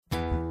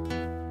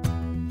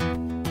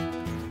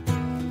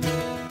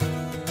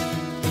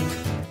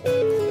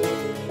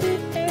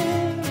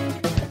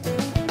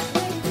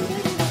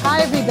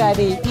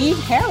everybody. Eve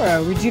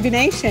Harow,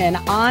 Rejuvenation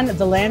on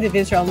the Land of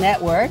Israel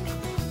Network.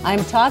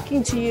 I'm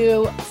talking to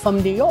you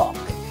from New York,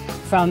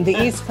 from the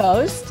East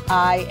Coast.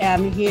 I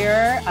am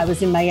here. I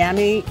was in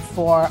Miami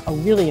for a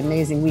really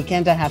amazing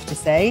weekend, I have to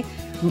say.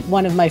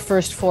 One of my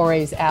first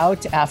forays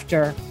out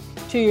after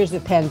 2 years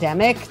of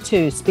pandemic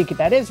to speak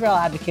about Israel,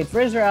 advocate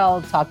for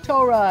Israel, talk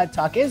Torah,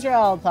 talk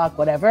Israel, talk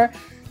whatever.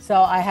 So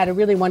I had a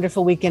really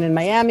wonderful weekend in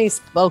Miami,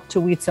 spoke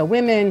to Witza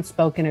women,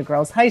 spoke in a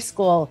girls' high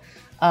school,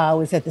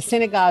 was at the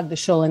synagogue, the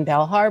shul in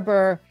Bal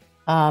Harbor,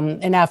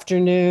 an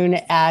afternoon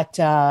at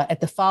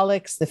the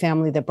Follicks, the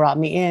family that brought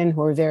me in,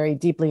 who are very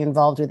deeply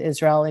involved with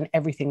Israel in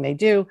everything they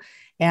do.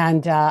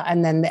 And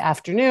then the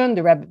afternoon,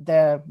 the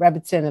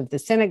Rebbitzin of the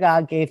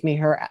synagogue gave me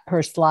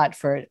her slot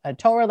for a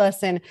Torah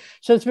lesson.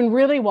 So it's been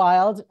really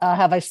wild.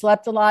 Have I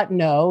slept a lot?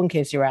 No, in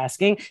case you're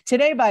asking.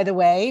 Today, by the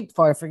way,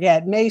 before I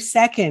forget, May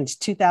 2nd,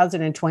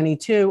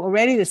 2022,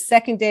 already the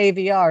second day of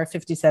ER,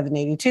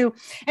 5782.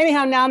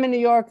 Anyhow, now I'm in New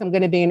York. I'm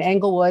going to be in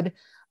Englewood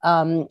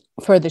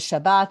for the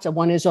Shabbat, a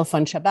One Israel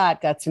Fun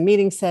Shabbat, got some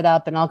meetings set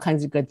up and all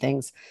kinds of good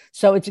things.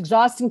 So it's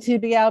exhausting to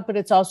be out, but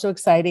it's also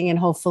exciting. And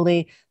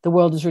hopefully the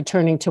world is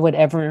returning to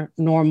whatever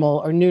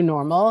normal or new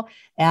normal,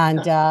 and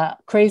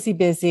crazy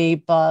busy,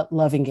 but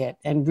loving it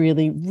and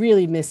really,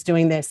 really miss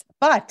doing this.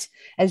 But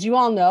as you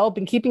all know, I've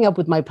been keeping up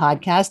with my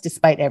podcast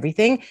despite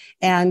everything,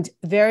 and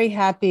very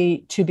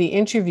happy to be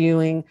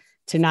interviewing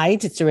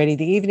tonight. It's already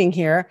the evening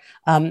here.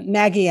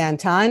 Maggie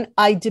Anton.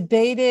 I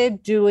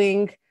debated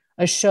doing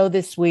a show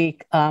this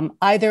week,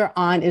 either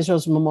on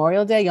Israel's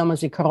Memorial Day, Yom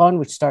HaZikaron,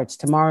 which starts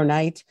tomorrow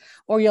night,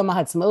 or Yom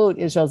HaAtzmaut,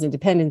 Israel's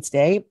Independence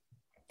Day,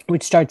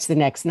 which starts the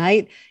next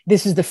night.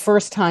 This is the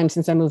first time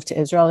since I moved to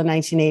Israel in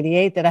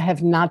 1988 that I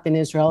have not been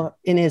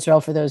in Israel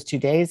for those 2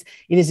 days.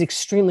 It is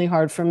extremely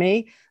hard for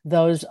me.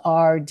 Those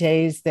are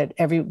days that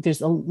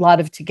there's a lot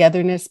of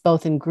togetherness,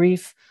 both in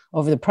grief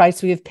over the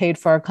price we have paid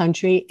for our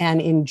country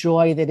and in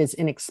joy that is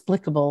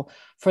inexplicable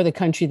for the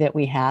country that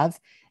we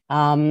have.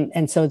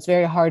 And so it's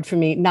very hard for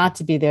me not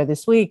to be there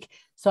this week.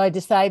 So I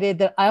decided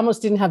that I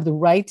almost didn't have the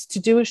right to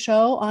do a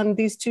show on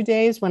these 2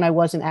 days when I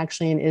wasn't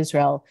actually in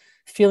Israel,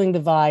 feeling the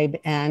vibe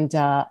and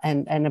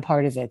a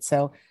part of it.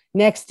 So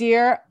next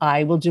year,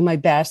 I will do my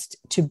best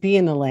to be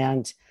in the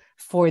land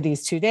for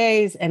these 2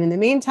 days. And in the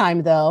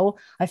meantime, though,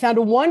 I found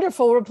a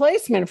wonderful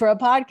replacement for a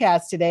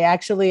podcast today.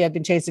 Actually, I've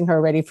been chasing her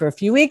already for a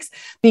few weeks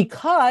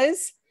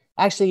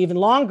actually even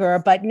longer,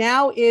 but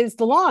now is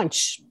the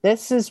launch.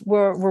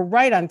 We're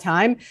right on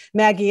time.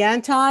 Maggie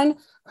Anton,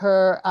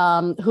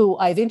 who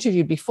I've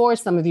interviewed before,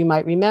 some of you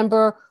might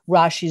remember,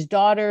 Rashi's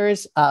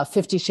Daughters,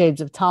 50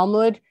 Shades of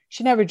Talmud.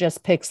 She never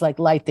just picks like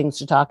light things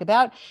to talk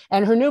about.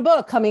 And her new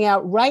book coming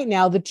out right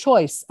now, The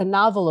Choice, a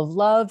novel of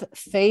love,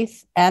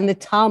 faith, and the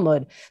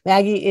Talmud.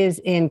 Maggie is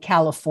in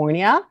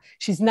California.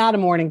 She's not a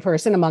morning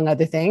person, among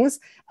other things.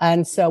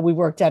 And so we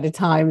worked out a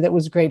time that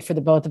was great for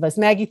the both of us.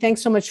 Maggie,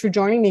 thanks so much for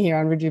joining me here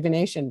on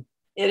Rejuvenation.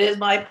 It is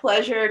my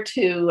pleasure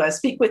to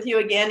speak with you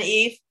again,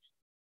 Eve.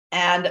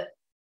 And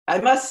I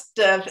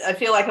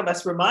feel like I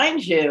must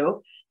remind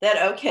you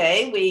that,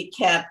 okay, we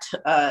can't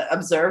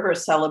observe or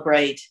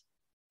celebrate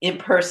in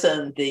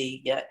person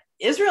the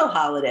Israel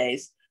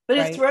holidays, but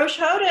It's Rosh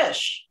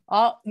Chodesh.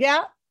 Oh,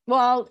 yeah.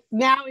 Well,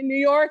 now in New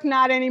York,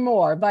 not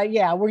anymore, but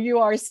yeah, where you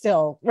are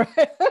still. No, Rosh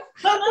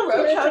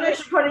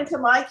Chodesh, according to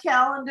my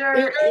calendar,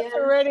 it's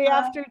already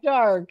after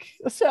dark.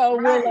 So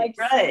we're like,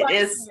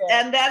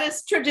 and that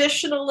is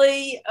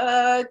traditionally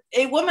a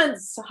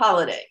woman's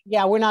holiday.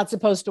 Yeah, we're not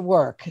supposed to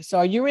work. So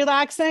are you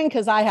relaxing?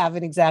 Because I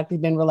haven't exactly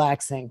been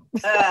relaxing.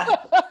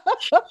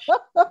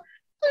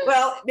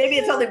 Well, maybe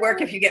it's only work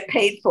if you get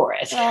paid for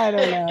it. I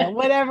don't know.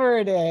 Whatever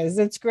it is,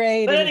 it's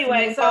great. But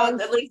anyway, so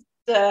at least,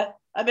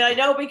 I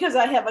know because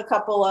I have a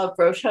couple of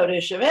Rosh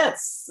Chodesh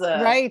events.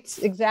 Right,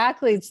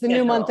 exactly. It's the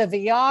new month of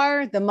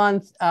ER, the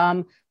month,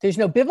 there's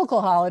no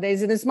biblical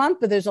holidays in this month,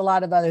 but there's a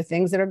lot of other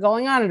things that are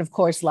going on. And of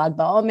course, Lag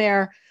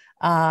BaOmer,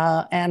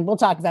 and we'll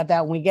talk about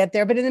that when we get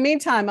there. But in the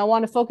meantime, I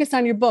want to focus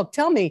on your book.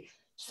 Tell me.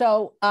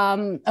 So,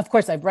 of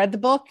course, I've read the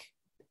book.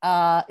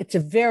 It's a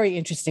very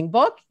interesting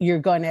book. You're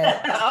going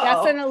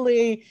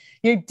to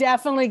you're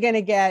definitely going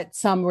to get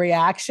some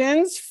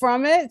reactions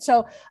from it.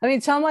 So,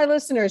 tell my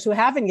listeners who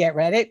haven't yet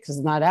read it, because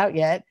it's not out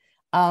yet,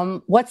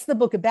 what's the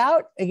book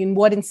about and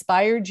what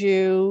inspired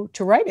you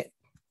to write it?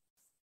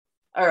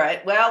 All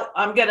right. Well,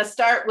 I'm going to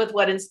start with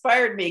what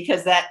inspired me,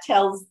 because that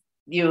tells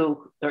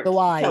you, or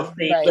tells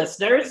the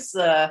listeners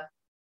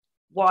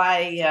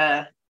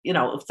why,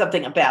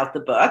 something about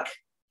the book.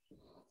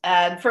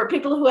 And for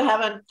people who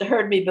haven't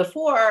heard me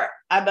before,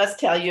 I must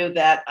tell you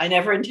that I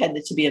never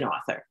intended to be an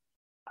author.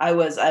 I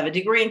have a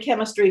degree in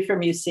chemistry from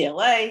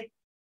UCLA.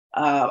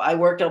 I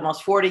worked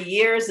almost 40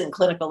 years in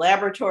clinical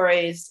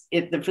laboratories.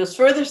 It was the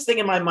furthest thing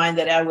in my mind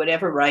that I would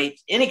ever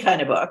write any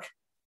kind of book.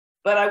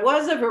 But I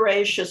was a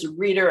voracious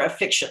reader of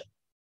fiction.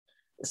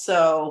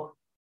 So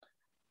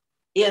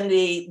in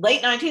the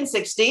late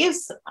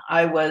 1960s,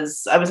 I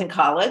was in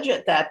college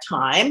at that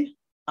time.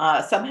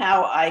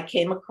 Somehow I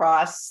came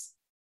across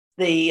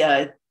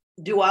the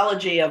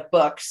duology of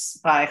books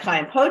by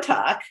Chaim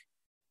Potok,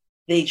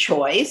 the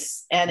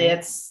choice and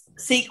its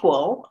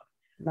sequel.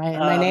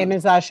 My name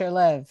is Usher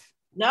Liv.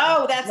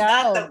 No, that's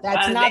not the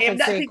that's one. not They the have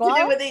nothing sequel.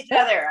 to do with each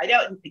other. I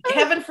don't.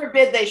 Heaven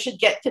forbid they should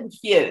get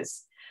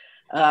confused.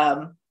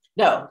 No,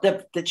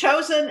 the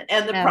Chosen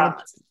and the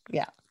Promised.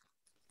 Yeah,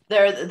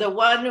 they're the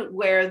one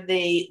where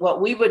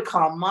what we would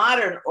call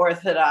modern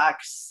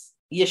Orthodox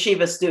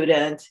yeshiva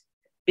student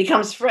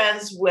becomes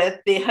friends with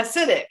the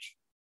Hasidic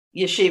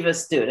yeshiva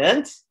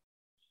student,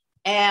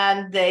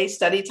 and they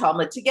study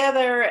Talmud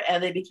together,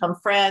 and they become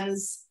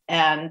friends,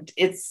 and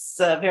it's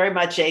very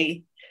much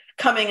a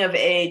coming of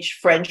age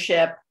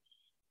friendship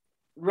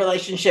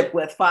relationship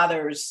with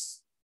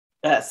father's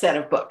set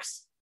of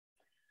books.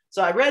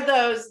 So I read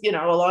those,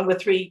 along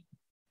with 3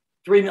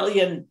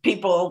 million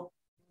people,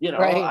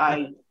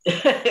 right.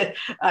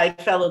 I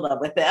fell in love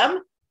with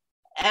them.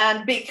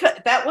 And because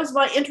that was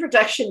my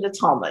introduction to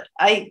Talmud.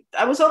 I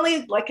was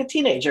only like a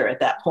teenager at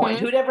that point.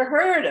 Who'd ever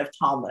heard of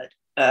Talmud?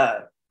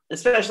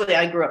 Especially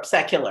I grew up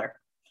secular.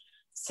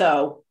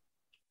 So,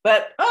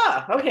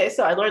 okay.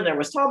 So I learned there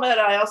was Talmud.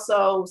 I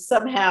also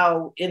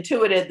somehow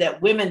intuited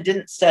that women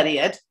didn't study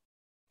it,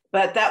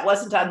 but that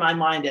wasn't on my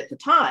mind at the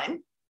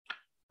time.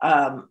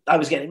 I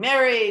was getting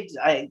married.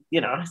 I,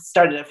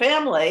 started a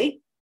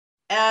family.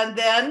 And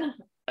then,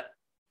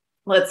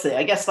 let's see,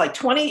 I guess like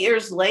 20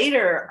 years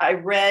later, I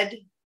read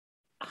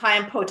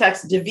Chaim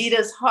Potok's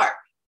Davita's Harp,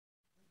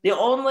 the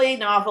only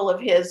novel of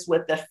his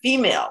with the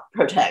female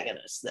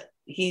protagonist.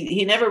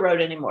 He never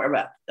wrote any more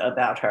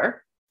about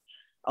her,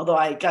 although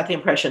I got the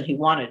impression he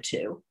wanted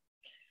to.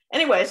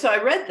 Anyway, so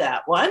I read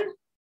that one.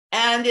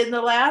 And in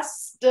the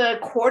last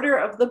quarter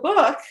of the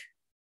book,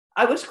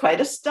 I was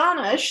quite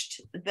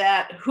astonished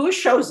that who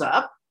shows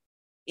up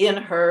in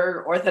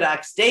her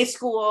Orthodox day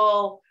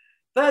school,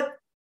 but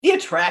the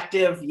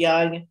attractive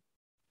young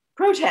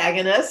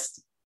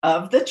protagonist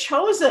of The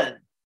Chosen.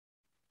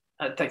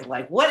 I'm thinking,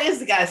 like, what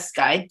is this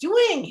guy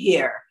doing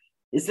here?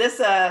 Is this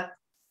at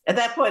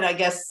that point, I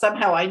guess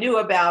somehow I knew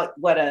about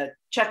what a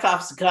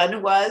Chekhov's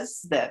gun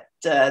was, that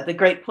the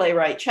great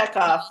playwright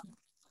Chekhov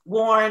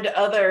warned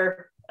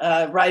other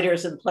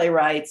writers and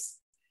playwrights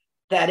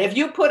that if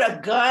you put a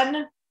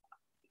gun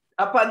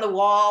up on the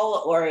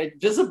wall or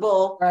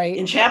visible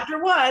in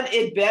chapter 1,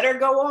 it better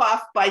go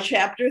off by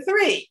chapter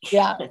 3.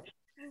 Yeah.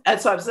 And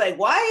so I'm saying,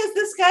 why is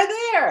this guy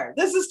there?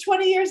 This is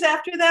 20 years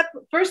after that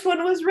first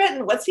one was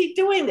written. What's he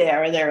doing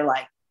there? And they're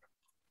like,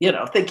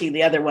 thinking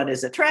the other one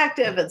is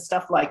attractive and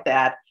stuff like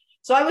that.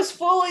 So I was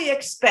fully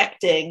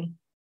expecting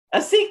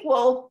a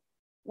sequel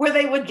where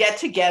they would get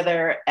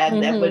together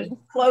and that would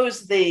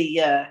close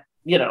the,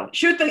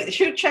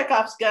 shoot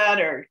Chekhov's gun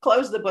or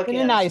close the book in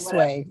a nice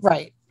way.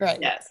 Right.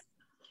 Yes.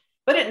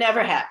 But it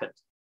never happened.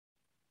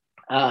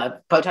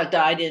 Potok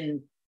died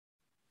in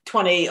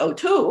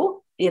 2002.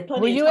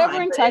 Were you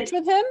ever in touch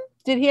with him?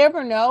 Did he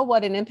ever know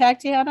what an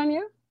impact he had on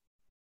you?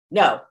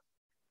 No,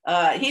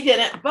 he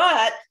didn't.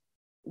 But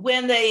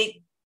when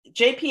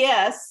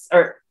JPS,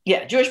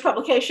 Jewish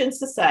Publication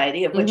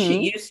Society, of which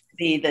he used to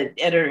be the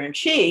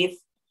editor-in-chief,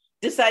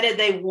 decided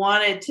they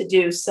wanted to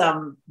do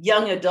some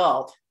young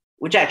adult,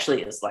 which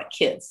actually is like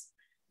kids,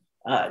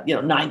 9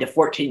 to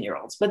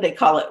 14-year-olds, but they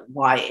call it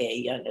YA,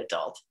 young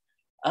adult,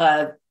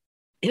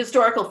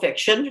 historical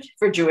fiction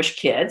for Jewish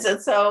kids. And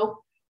so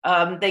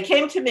they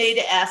came to me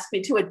to ask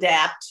me to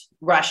adapt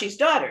Rashi's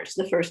Daughters,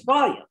 the first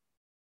volume.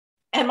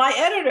 And my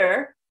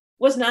editor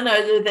was none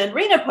other than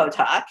Rina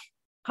Potok,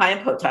 Chaim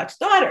Potok's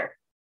daughter.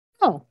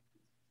 Oh.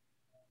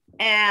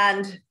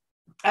 And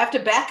I have to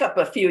back up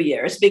a few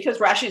years because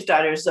Rashi's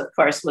Daughters, of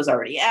course, was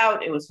already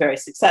out. It was very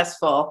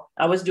successful.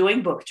 I was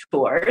doing book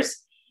tours.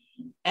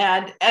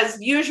 And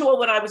as usual,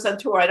 when I was on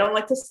tour, I don't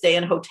like to stay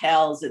in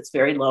hotels. It's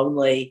very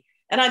lonely.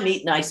 And I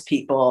meet nice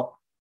people.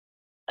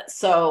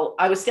 So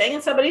I was staying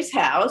in somebody's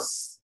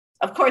house.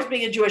 Of course,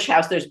 being a Jewish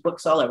house, there's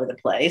books all over the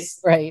place.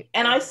 Right.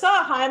 And I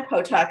saw Chaim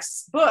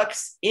Potok's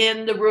books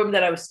in the room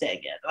that I was staying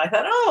in. And I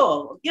thought,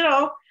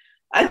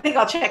 I think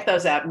I'll check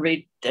those out and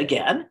read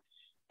again.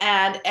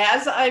 And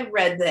as I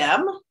read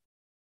them,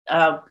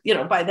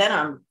 by then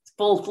I'm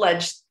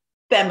full-fledged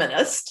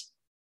feminist.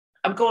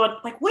 I'm going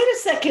like, wait a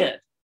second,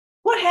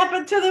 what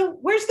happened to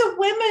where's the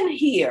women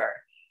here?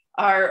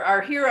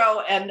 Our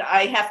hero, and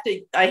I had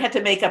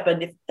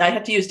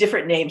to use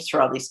different names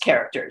for all these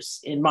characters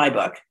in my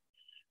book.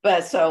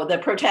 But so the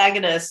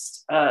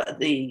protagonist,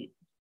 the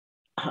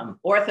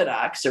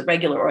Orthodox or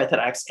regular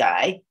Orthodox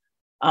guy,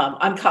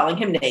 I'm calling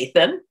him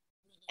Nathan.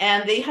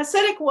 And the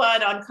Hasidic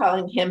one, I'm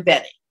calling him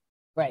Benny.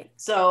 Right.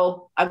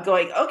 So I'm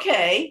going,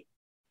 okay,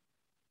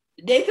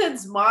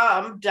 Nathan's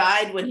mom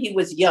died when he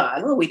was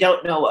young. We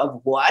don't know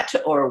of what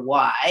or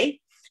why.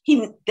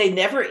 They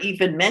never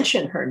even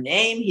mention her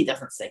name. He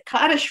doesn't say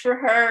Kaddish for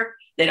her.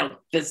 They don't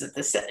visit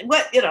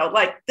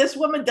the this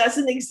woman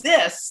doesn't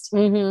exist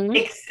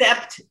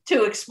except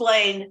to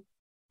explain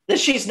that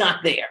she's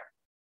not there.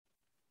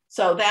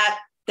 So that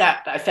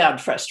I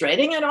found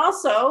frustrating. And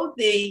also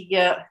the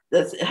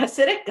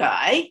Hasidic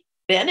guy,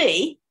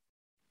 Benny,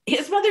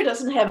 his mother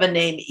doesn't have a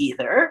name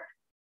either.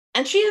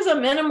 And she has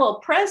a minimal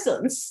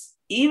presence,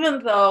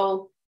 even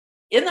though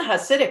in the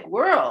Hasidic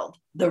world,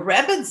 the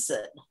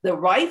Rebbetzin, the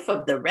wife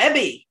of the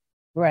Rebbe,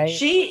 right.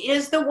 She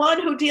is the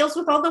one who deals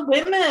with all the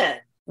women.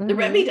 The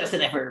Rebbe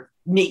doesn't ever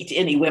meet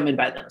any women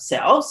by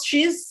themselves.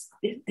 His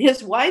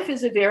wife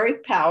is has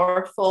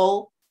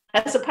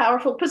a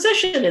powerful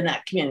position in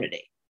that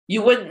community.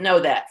 You wouldn't know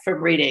that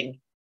from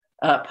reading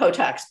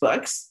Potok's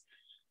books.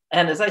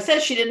 And as I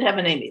said, she didn't have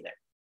a name either.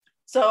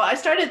 So I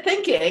started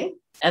thinking,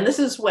 and this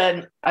is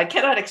when I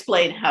cannot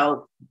explain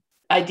how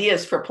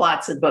ideas for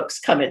plots and books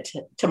come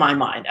into my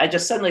mind. I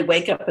just suddenly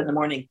wake up in the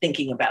morning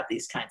thinking about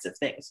these kinds of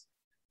things.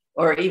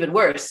 Or even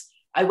worse,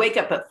 I wake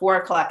up at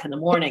 4:00 in the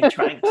morning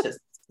trying to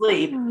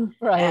sleep,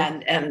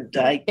 right. and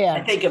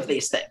I think of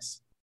these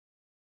things.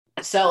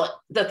 So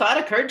the thought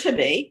occurred to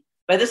me.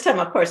 By this time,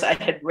 of course, I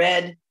had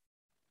read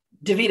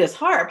Davita's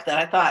Harp, that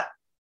I thought,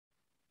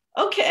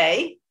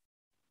 okay,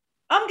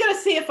 I'm going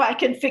to see if I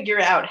can figure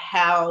out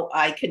how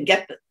I can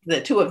get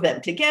the two of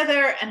them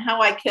together and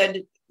how I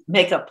could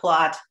make a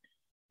plot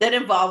that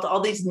involved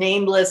all these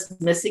nameless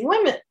missing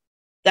women.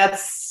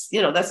 That's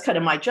kind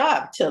of my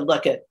job, to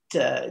look at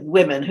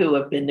women who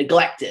have been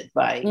neglected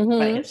by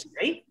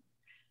history.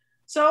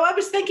 So I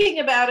was thinking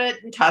about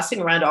it and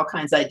tossing around all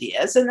kinds of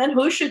ideas. And then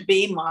who should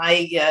be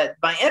my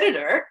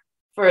editor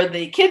for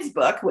the kids'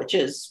 book, which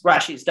is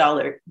Rashi's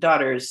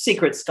daughter's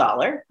Secret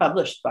Scholar,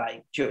 published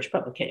by Jewish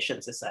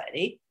Publication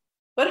Society,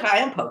 but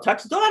Chaim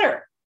Potok's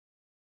daughter.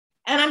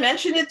 And I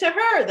mentioned it to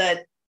her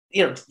that,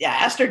 I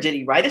asked her, did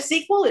he write a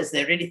sequel? Is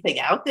there anything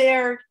out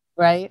there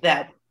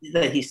that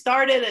he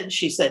started? And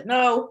she said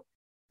no.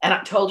 And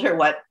I told her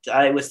what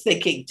I was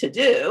thinking to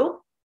do.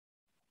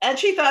 And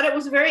she thought it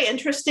was a very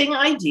interesting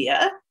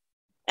idea.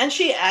 And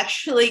she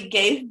actually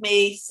gave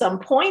me some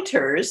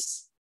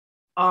pointers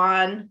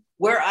on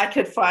where I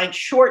could find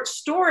short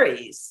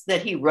stories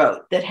that he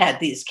wrote that had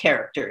these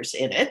characters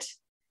in it,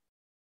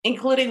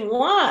 including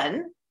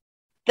one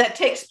that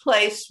takes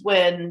place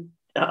when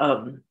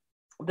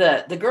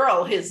the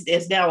girl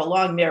is now a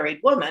long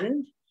married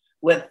woman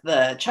with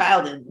the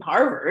child in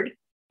Harvard.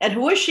 And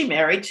who is she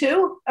married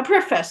to? A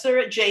professor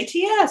at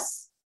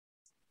JTS.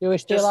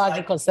 Jewish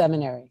Theological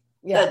Seminary.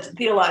 Yeah. The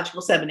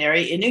Theological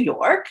Seminary in New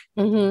York.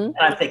 And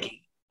I'm thinking,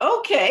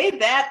 okay,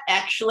 that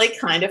actually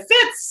kind of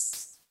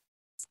fits,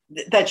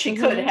 that she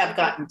could have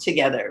gotten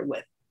together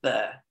with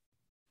the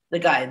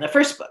guy in the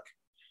first book.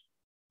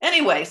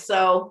 Anyway,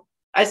 so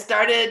I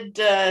started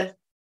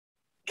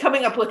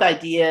coming up with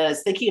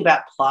ideas, thinking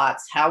about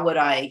plots. How would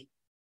I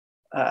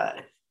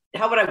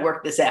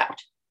work this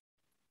out?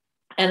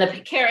 And the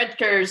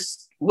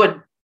characters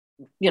would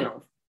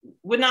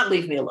not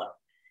leave me alone.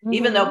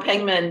 Even though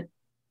Penguin,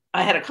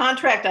 I had a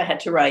contract, I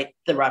had to write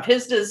the Rav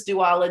Hizda's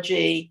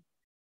duology,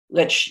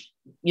 which,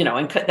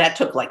 and that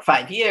took like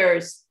 5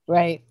 years.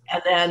 Right.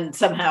 And then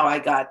somehow I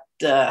got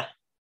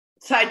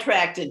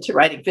sidetracked into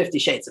writing 50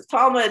 Shades of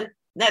Talmud. And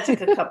that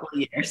took a couple of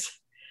years.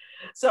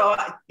 So,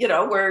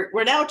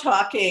 we're now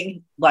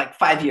talking like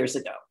 5 years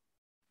ago.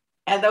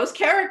 And those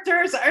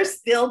characters are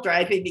still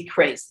driving me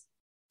crazy.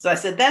 So I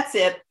said, that's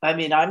it. I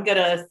mean, I'm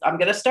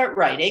gonna start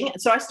writing.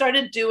 And so I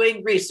started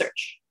doing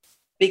research,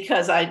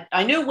 because I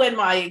knew when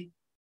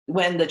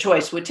the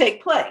choice would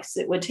take place.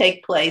 It would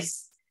take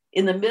place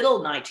in the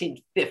middle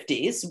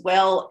 1950s,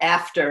 well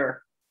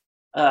after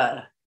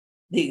the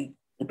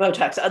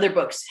Potok's other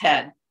books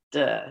had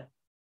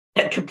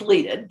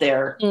completed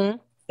their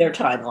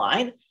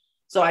timeline.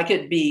 So I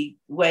could be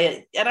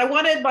and I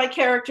wanted my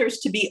characters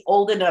to be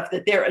old enough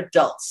that they're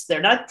adults.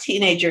 They're not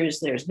teenagers.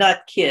 There's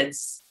not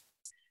kids.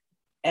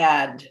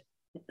 And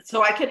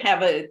so I could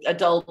have an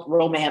adult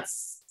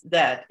romance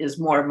that is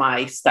more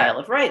my style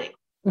of writing.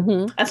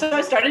 And so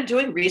I started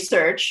doing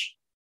research,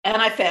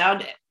 and I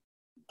found,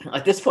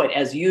 at this point,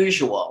 as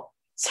usual,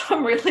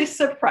 some really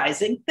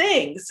surprising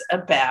things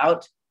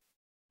about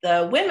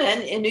the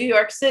women in New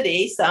York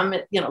City, some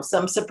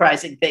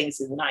surprising things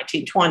in the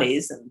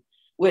 1920s. And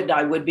when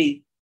I would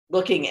be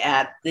looking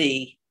at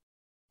the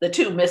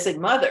two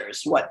missing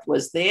mothers, what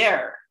was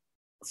their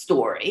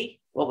story?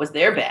 What was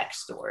their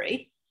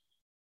backstory?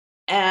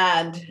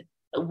 And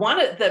one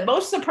of the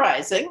most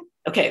surprising,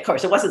 okay, of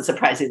course, it wasn't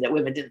surprising that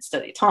women didn't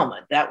study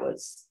Talmud. That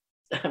was,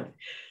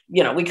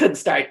 we couldn't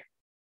start,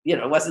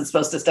 wasn't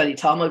supposed to study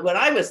Talmud when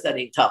I was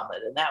studying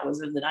Talmud, and that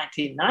was in the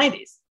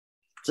 1990s.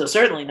 So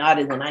certainly not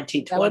in the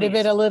 1920s. That would have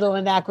been a little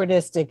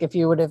anachronistic if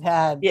you would have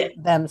had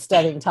them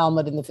studying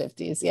Talmud in the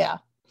 50s. Yeah.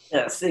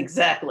 Yes,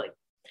 exactly.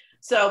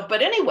 So,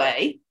 but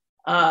anyway,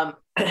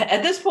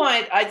 at this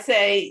point, I'd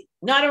say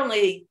not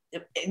only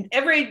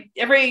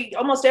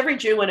almost every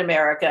Jew in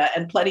America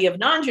and plenty of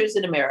non-Jews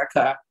in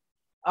America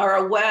are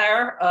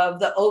aware of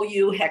the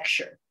OU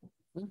hechsher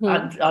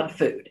on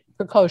food.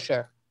 For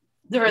kosher.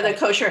 They're the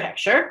kosher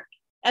hechsher.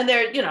 And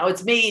they're,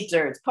 it's meat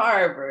or it's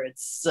parv or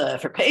it's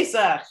for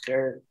Pesach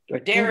or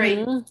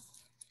dairy.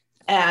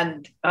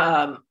 And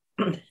I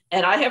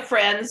have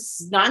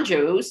friends,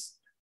 non-Jews,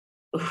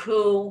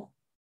 who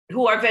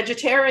are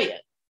vegetarian.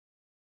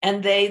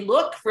 And they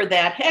look for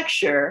that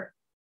hechsher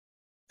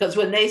because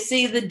when they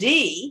see the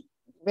D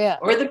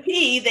or the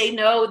P, they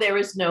know there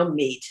is no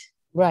meat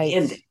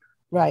in it.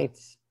 Right.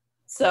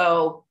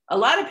 So a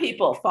lot of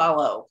people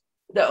follow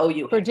the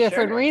OU For hechsher.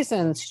 different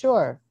reasons,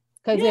 sure.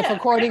 Because if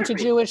according to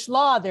Jewish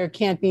law, there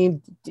can't be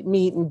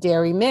meat and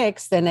dairy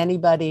mixed, then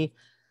anybody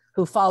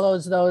who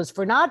follows those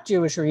for not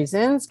Jewish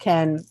reasons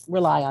can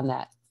rely on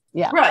that.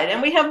 Yeah. Right.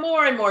 And we have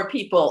more and more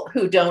people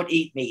who don't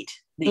eat meat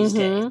these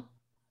days.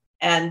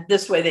 And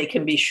this way they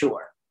can be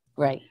sure.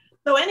 Right.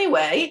 So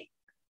anyway,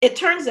 it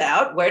turns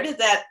out, where did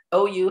that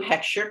OU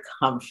hechsher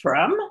come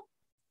from?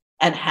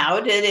 And how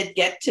did it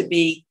get to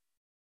be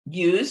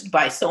used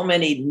by so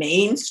many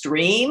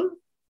mainstream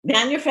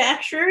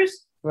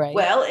manufacturers? Right.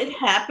 Well, it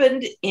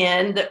happened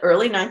in the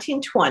early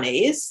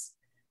 1920s.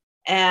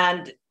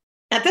 And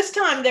at this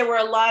time, there were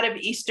a lot of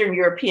Eastern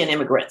European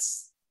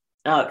immigrants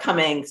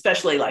coming,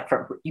 especially like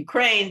from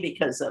Ukraine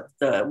because of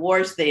the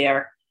wars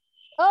there.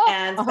 Oh,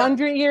 and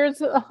 100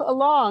 years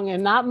along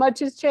and not much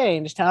has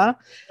changed, huh?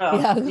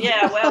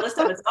 Yeah, well, this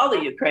time it's all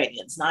the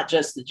Ukrainians, not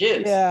just the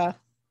Jews. Yeah.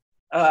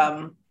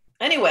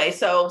 Anyway,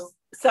 so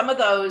some of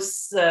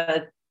those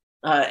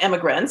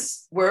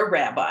immigrants were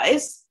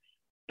rabbis,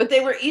 but they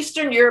were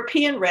Eastern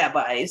European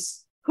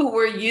rabbis who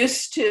were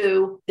used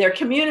to their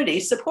community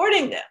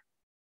supporting them.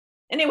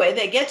 Anyway,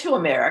 they get to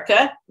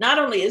America. Not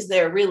only is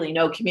there really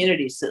no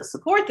communities to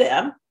support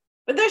them,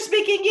 but they're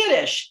speaking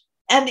Yiddish.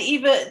 And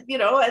even,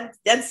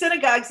 and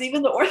synagogues,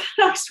 even the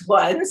Orthodox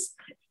ones,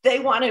 they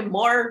want a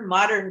more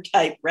modern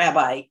type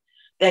rabbi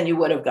than you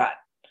would have gotten.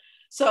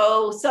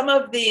 So some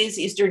of these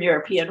Eastern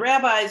European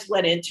rabbis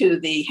went into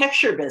the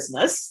hechsher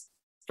business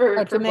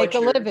to make a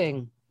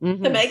living.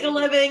 To make a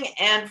living.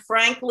 And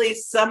frankly,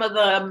 some of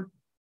them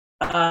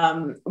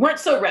weren't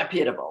so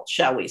reputable,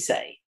 shall we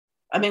say.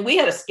 I mean, we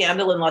had a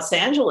scandal in Los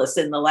Angeles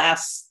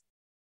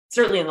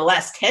certainly in the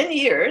last 10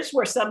 years,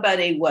 where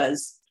somebody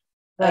was,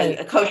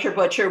 a kosher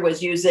butcher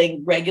was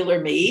using regular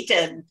meat.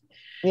 And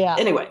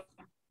anyway,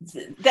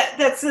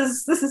 this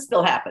is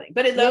still happening.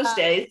 But in those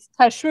days.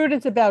 Kashrut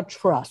is about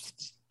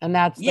trust. And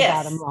that's the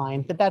bottom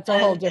line. But that's a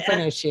whole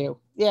different issue.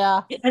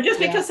 Yeah. And just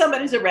because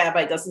somebody's a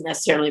rabbi doesn't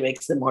necessarily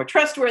make them more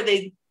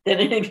trustworthy than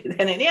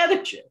any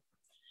other Jew.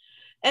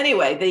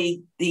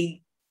 Anyway,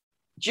 the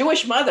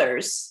Jewish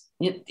mothers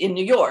in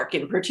New York,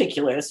 in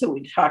particular, is who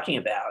we're talking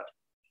about,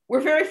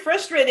 were very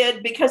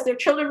frustrated because their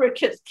children would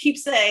keep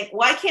saying,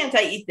 "Why can't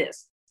I eat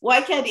this?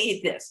 Why can't I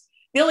eat this?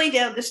 Billy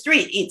down the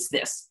street eats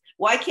this.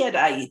 Why can't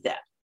I eat that?"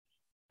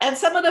 And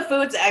some of the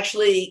foods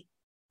actually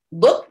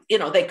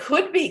they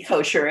could be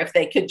kosher if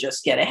they could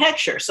just get a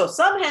hechsher. So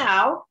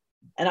somehow,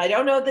 and I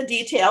don't know the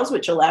details,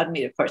 which allowed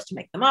me, of course, to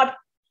make them up,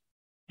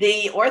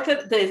 the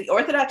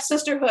Orthodox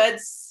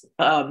sisterhoods,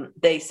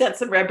 they sent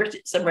some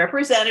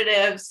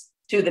representatives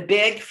to the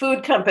big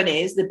food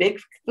companies, the big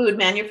food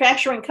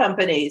manufacturing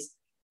companies,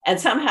 and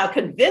somehow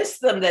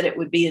convinced them that it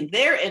would be in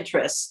their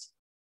interest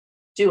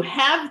to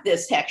have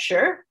this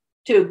hechsher,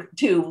 to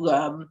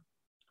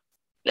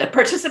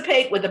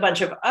participate with a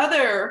bunch of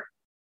other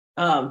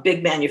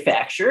big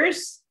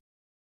manufacturers,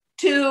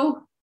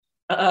 to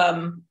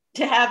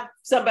have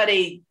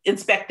somebody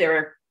inspect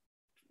their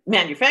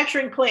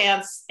manufacturing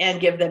plants and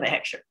give them a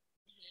hechsher.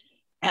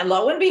 And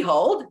lo and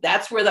behold,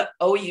 that's where the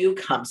OU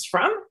comes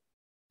from.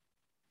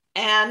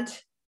 And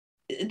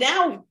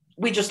now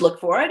we just look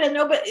for it, and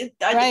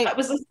I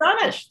was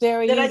astonished.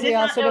 Very easy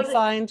also to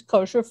find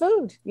kosher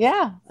food.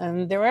 Yeah,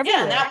 and they're everywhere.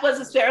 Yeah, and that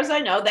was, as far as I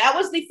know, that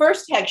was the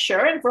first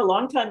hechsher, and for a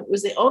long time it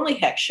was the only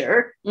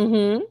hechsher.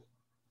 Mm-hmm.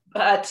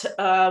 But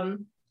so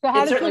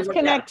how does this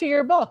connect to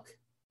your book?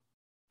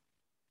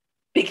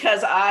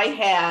 Because I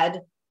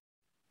had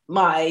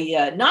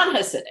my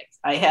non-Hasidic,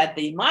 I had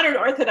the modern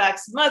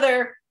Orthodox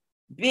mother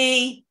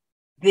be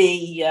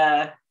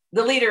the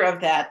leader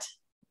of that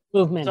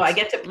movement. So I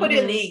get to put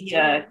in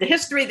the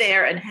history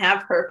there and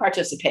have her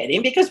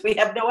participating, because we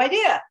have no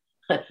idea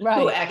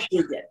who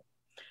actually did.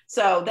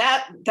 So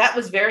that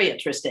was very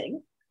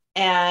interesting.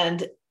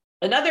 And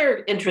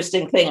another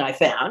interesting thing I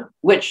found,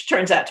 which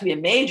turns out to be a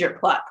major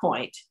plot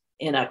point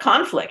in a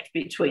conflict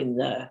between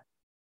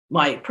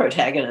my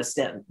protagonist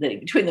and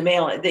between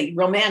the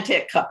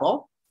romantic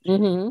couple,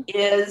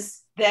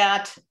 is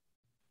that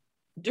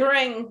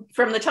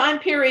from the time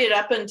period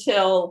up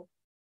until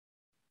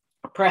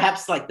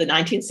perhaps like the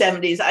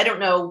 1970s, I don't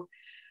know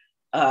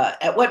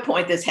at what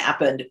point this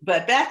happened,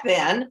 but back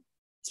then,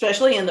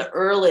 especially in the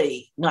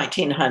early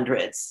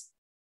 1900s,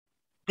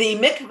 the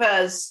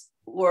mikvahs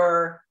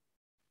were,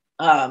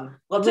 to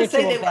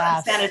say they were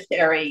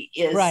unsanitary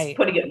is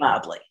putting it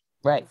mildly.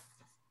 Right.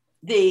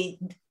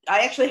 I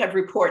actually have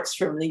reports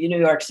from the New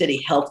York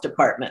City Health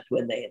Department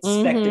when they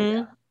inspected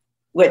them,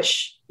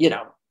 which,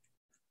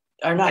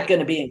 are not going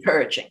to be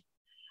encouraging.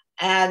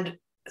 And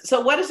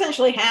so what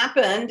essentially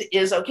happened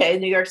is,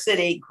 New York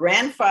City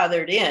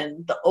grandfathered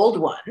in the old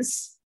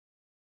ones,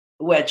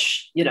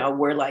 which,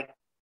 were like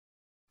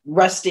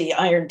rusty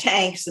iron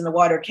tanks, and the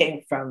water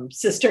came from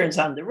cisterns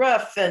on the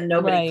roof, and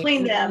nobody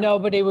cleaned them.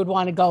 Nobody would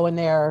want to go in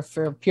there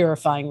for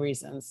purifying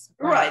reasons.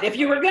 Right. If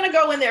you were going to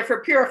go in there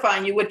for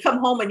purifying, you would come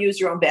home and use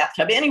your own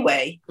bathtub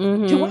anyway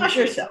to wash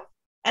yourself.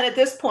 And at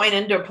this point,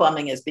 indoor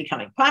plumbing is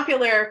becoming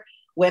popular.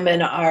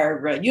 women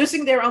are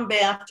using their own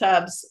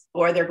bathtubs,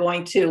 or they're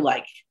going to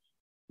like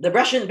the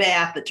Russian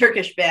bath, the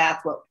Turkish bath,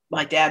 what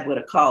my dad would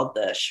have called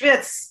the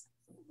schwitz.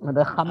 Or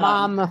the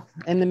hammam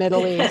in the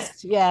Middle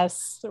East.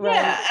 Yes. Right.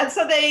 Yeah. And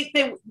so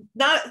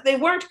they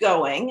weren't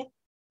going.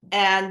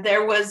 And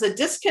there was a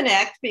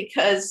disconnect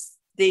because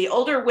the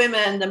older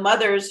women, the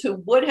mothers who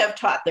would have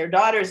taught their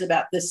daughters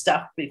about this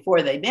stuff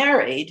before they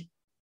married,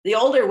 the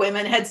older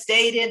women had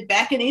stayed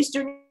back in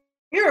Eastern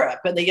Europe,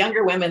 and the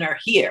younger women are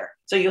here.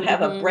 So you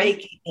have a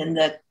break in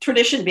the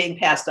tradition being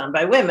passed on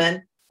by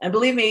women. And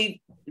believe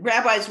me,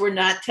 rabbis were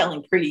not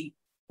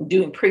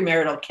doing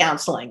premarital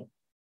counseling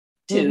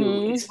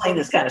to explain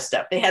this kind of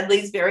stuff. They had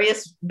these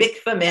various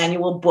mikveh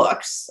manual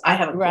books. I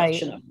have a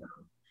collection of them.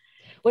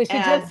 Wait, so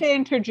just to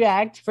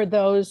interject for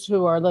those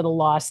who are a little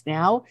lost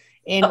now,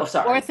 in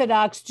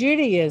Orthodox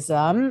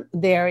Judaism,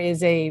 there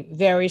is a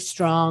very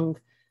strong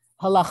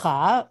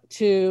halacha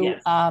to,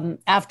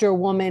 after a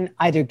woman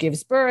either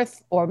gives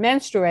birth or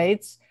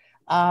menstruates,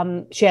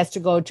 she has to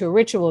go to a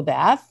ritual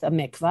bath, a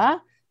mikveh,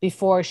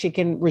 before she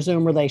can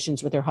resume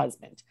relations with her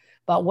husband.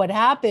 But what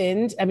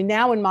happened, I mean,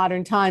 now in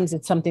modern times,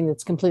 it's something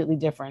that's completely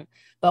different.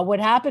 But what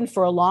happened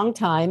for a long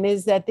time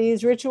is that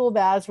these ritual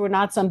baths were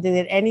not something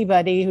that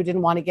anybody who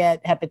didn't want to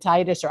get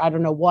hepatitis or I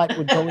don't know what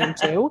would go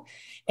into.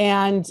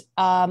 And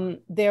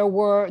there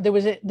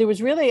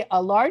was really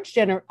a large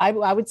I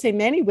would say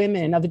many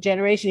women of a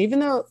generation, even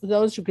though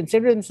those who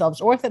consider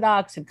themselves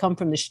Orthodox had come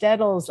from the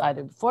shtetls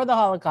either before the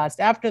Holocaust,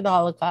 after the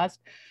Holocaust,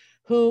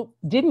 who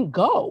didn't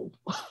go,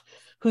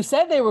 who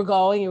said they were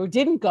going or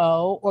didn't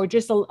go, or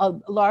just a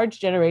large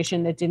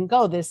generation that didn't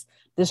go. This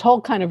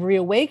whole kind of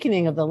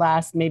reawakening of the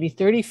last maybe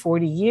 30,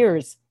 40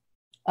 years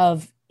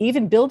of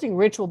even building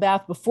ritual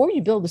bath before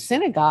you build a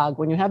synagogue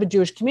when you have a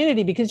Jewish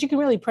community, because you can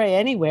really pray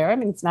anywhere. I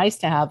mean, it's nice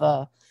to have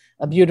a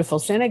beautiful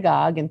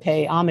synagogue and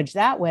pay homage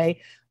that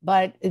way.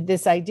 But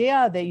this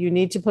idea that you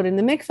need to put in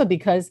the mikveh,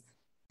 because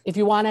if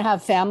you want to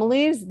have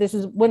families, this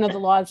is one of the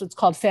laws, what's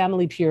called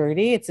family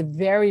purity. It's a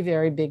very,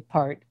 very big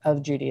part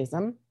of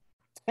Judaism.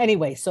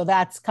 Anyway, so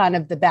that's kind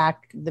of the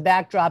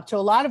backdrop to a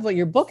lot of what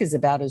your book is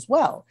about as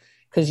well,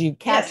 because you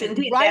catch it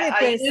right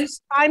at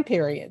this time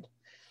period.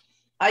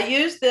 I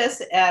use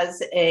this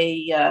as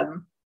a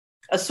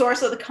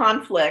source of the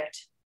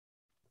conflict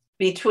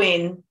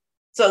between,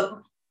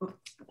 so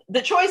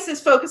the choice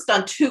is focused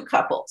on two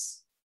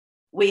couples.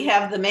 We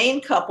have the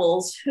main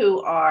couples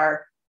who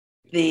are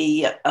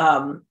the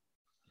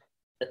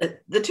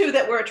two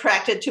that were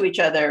attracted to each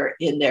other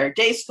in their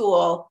day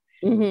school.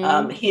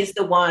 He's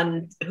the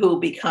one who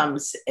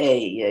becomes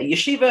a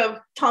yeshiva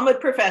Talmud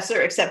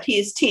professor, except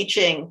he's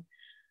teaching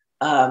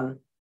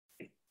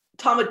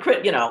Talmud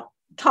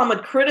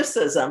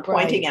criticism,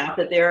 pointing out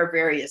that there are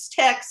various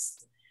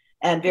texts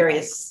and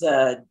various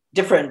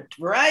different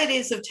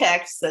varieties of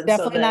texts. And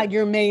definitely not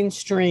your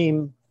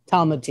mainstream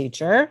Talmud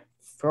teacher.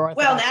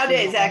 Well,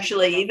 nowadays,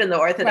 actually, even the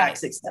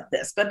Orthodox accept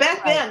this. But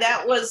back then,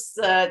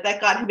 that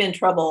got him in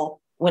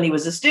trouble when he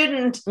was a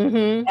student.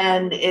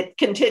 And it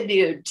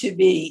continued to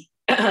be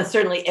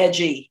certainly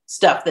edgy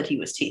stuff that he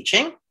was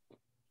teaching.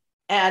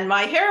 And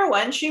my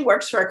heroine, she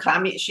works for a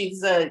communist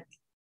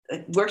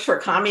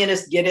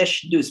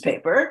Yiddish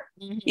newspaper.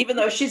 Even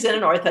though she's in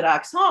an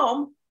Orthodox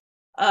home,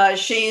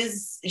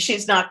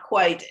 she's not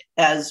quite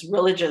as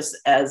religious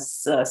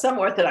as some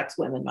Orthodox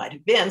women might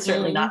have been,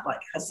 certainly not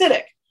like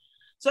Hasidic.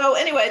 So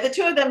anyway, the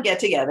two of them get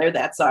together.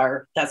 That's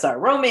our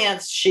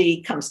romance.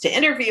 She comes to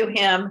interview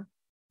him.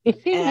 Is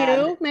she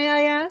you, may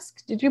I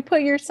ask? Did you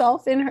put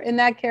yourself in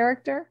that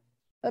character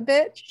a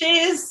bit?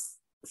 She's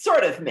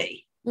sort of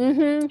me.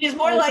 She's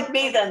more like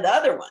me than the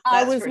other one.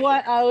 I was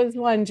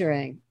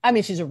wondering. I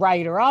mean, she's a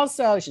writer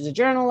also. She's a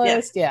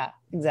journalist. Yeah,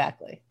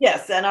 exactly.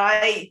 Yes, and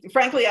I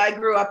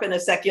grew up in a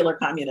secular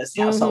communist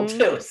household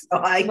too. So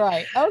But I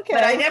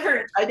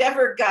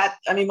never got.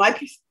 I mean, my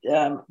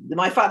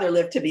father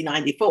lived to be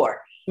 94.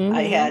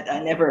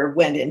 I never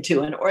went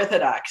into an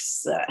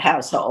Orthodox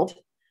household.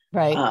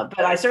 Right.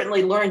 But I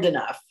certainly learned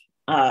enough.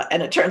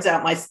 And it turns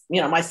out my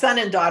son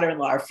and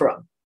daughter-in-law are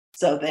from.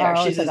 So there,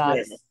 she's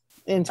Israeli.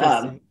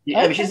 Interesting.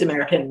 I mean, she's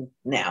American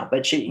now,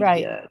 but she.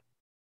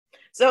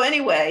 So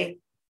anyway,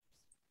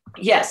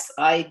 yes,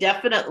 I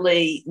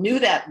definitely knew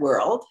that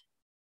world.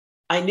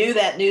 I knew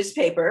that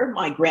newspaper.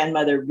 My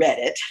grandmother read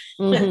it.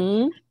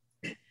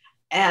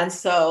 And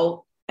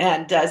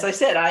as I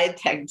said, I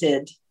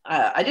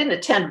didn't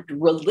attend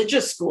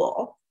religious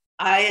school.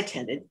 I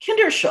attended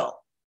Kinderschule,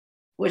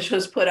 which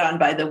was put on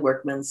by the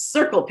Workmen's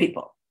Circle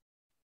people.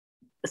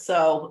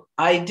 So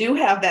I do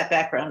have that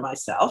background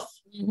myself.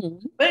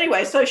 But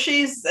anyway, so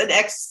she's an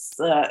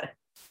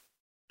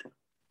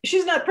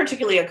she's not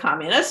particularly a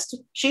communist.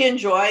 She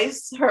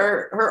enjoys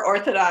her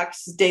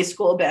Orthodox day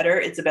school better.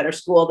 It's a better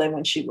school than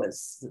when she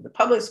was in the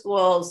public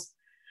schools.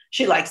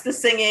 She likes the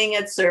singing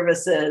at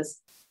services.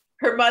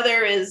 Her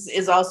mother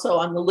is also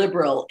on the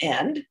liberal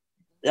end,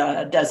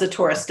 does a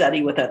Torah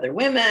study with other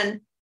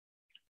women.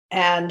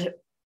 And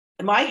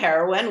my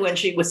heroine, when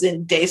she was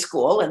in day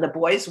school and the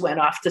boys went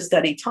off to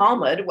study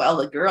Talmud while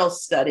the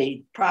girls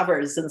studied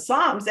Proverbs and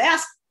Psalms,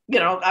 asked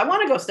I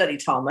want to go study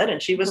Talmud.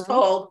 And she was Mm-hmm.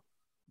 told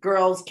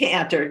girls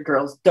can't or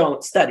girls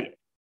don't study it.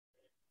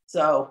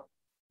 So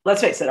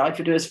let's face it, all you have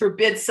to do is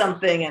forbid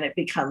something and it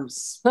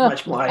becomes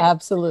much more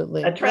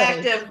Absolutely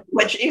attractive, right.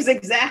 Which is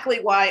exactly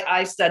why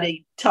I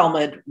studied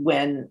Talmud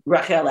when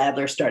Rachel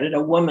Adler started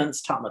a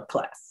woman's Talmud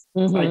class.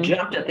 Mm-hmm. So I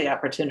jumped at the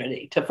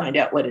opportunity to find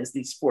out what is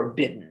these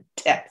forbidden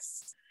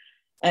texts.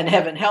 And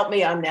heaven help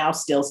me, I'm now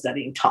still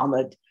studying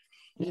Talmud.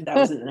 That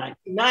was in the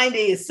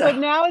 1990s. So but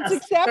now it's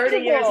acceptable.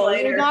 30 years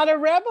later. You're not a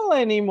rebel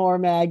anymore,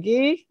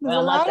 Maggie. There's a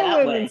lot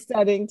of women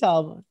studying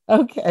Talmud.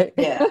 Okay.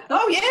 Yeah.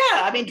 Oh,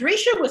 yeah. I mean,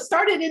 Drisha was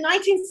started in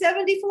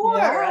 1974.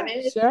 Yeah, I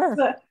mean,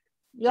 sure.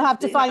 You'll have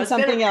to find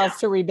something else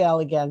to rebel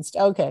against.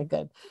 Okay,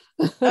 good.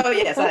 Oh,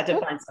 yes, I had to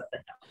find something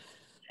else.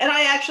 And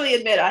I actually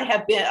admit I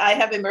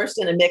have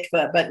immersed in a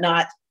mikveh, but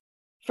not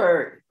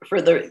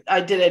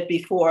I did it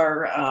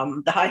before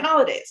the high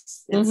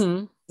holidays. It's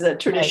the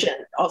tradition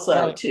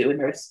also to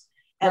immerse.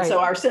 And so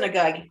our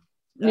synagogue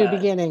New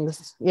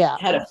Beginnings,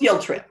 had a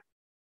field trip.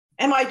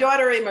 And my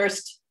daughter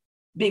immersed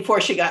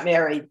before she got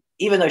married,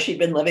 even though she'd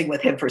been living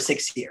with him for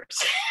 6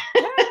 years.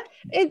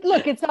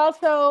 It's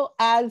also,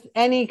 as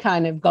any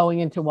kind of going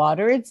into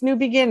water, it's new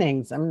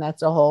beginnings. I mean,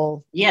 that's a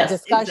whole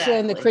discussion.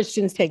 Exactly. The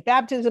Christians take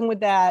baptism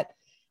with that.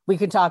 We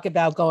could talk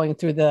about going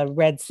through the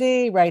Red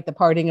Sea, right? The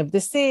parting of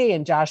the sea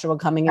and Joshua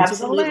coming into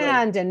the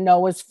land and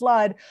Noah's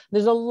flood.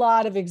 There's a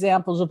lot of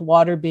examples of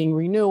water being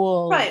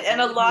renewal. Right. And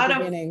a lot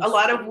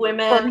of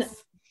women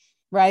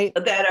right.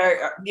 that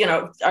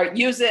are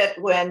use it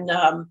when,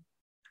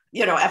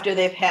 after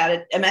they've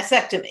had a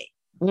mastectomy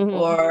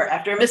or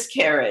after a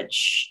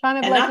miscarriage.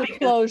 Kind of like a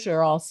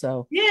closure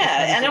also.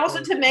 Yeah. And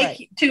also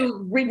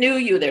to renew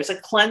you. There's a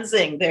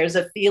cleansing. There's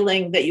a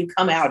feeling that you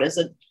come out as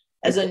a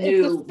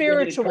new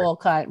spiritual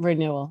kind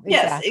renewal.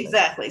 Yes,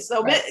 exactly.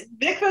 So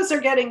mikvahs are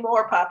getting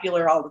more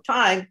popular all the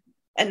time,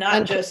 and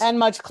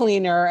much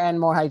cleaner and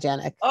more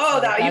hygienic.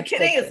 Oh, are you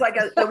kidding? It's like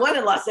the one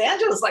in Los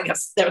Angeles,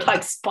 they're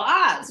like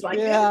spas. My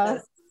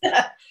goodness,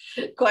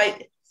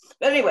 quite.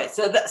 But anyway,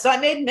 so I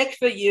made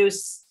mikvah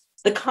use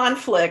the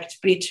conflict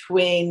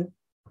between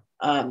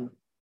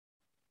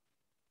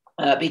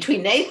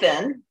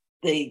Nathan,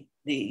 the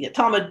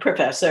Talmud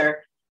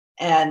professor,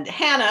 and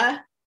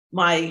Hannah,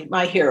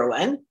 my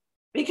heroine.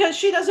 Because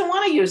she doesn't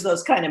want to use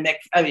those kind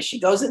of she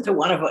goes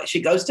into she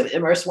goes to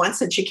immerse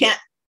once and she can't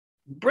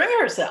bring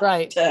herself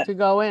to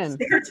go in,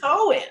 stick her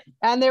toe in.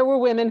 And there were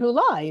women who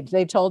lied.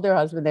 They told their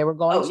husband they were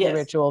going to the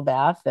ritual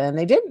bath and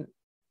they didn't.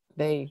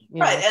 They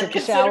took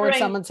a shower at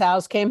someone's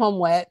house, came home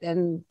wet,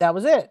 and that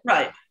was it.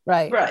 Right.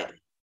 And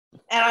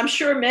I'm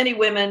sure many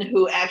women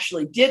who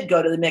actually did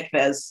go to the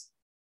mikvahs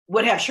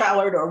would have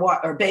showered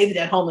or bathed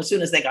at home as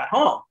soon as they got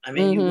home. I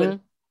mean,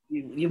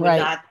 you would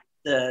not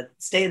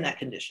stay in that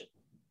condition.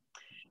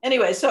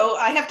 Anyway, so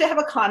I have to have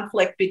a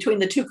conflict between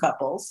the two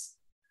couples.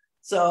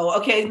 So,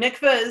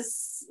 mikvah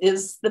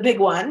is the big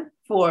one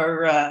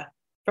for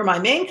my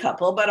main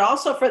couple, but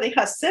also for the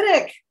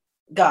Hasidic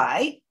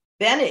guy,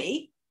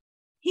 Benny.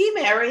 He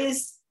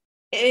marries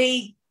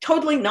a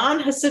totally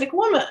non-Hasidic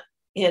woman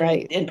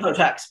in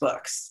Potok's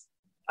books,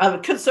 a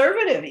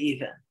conservative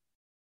even.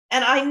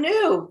 And I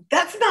knew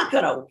there's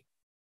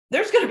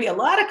going to be a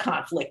lot of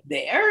conflict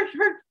there.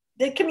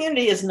 The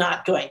community is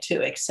not going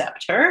to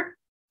accept her.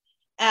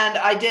 And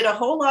I did a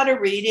whole lot of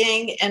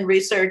reading and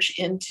research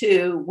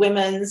into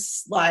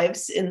women's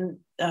lives, in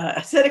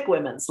Hasidic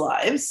women's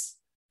lives.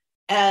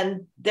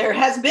 And there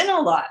has been a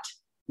lot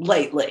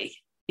lately.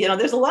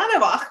 There's a lot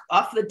of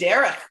off the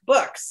derech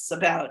books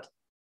about,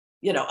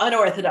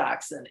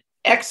 unorthodox and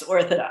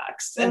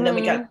ex-Orthodox. And then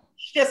we got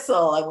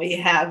Shissel and we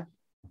have,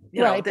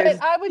 but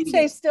I would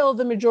say still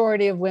the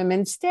majority of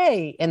women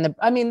stay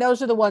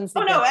those are the ones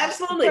that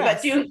absolutely.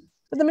 But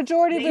the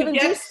majority of women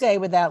do stay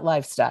with that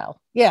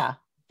lifestyle. Yeah.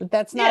 But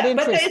that's not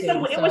interesting.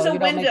 It was a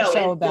window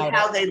into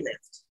how they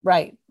lived.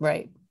 Right.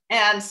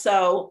 And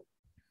so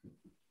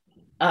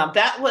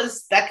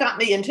that got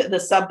me into the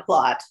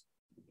subplot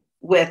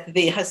with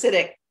the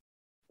Hasidic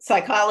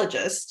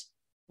psychologist.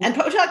 And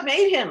Potok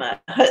made him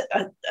a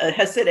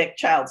Hasidic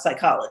child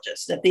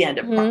psychologist at the end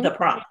of the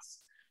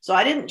promise. So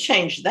I didn't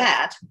change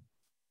that.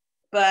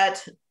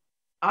 But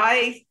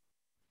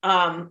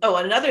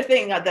another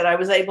thing that I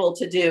was able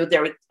to do, they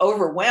were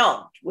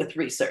overwhelmed with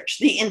research.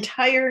 The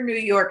entire New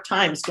York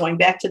Times, going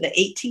back to the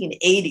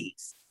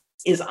 1880s,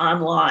 is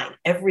online,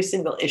 every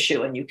single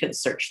issue, and you can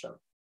search them.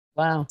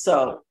 Wow.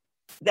 So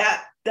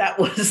that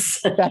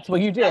was... That's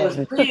what you did. That was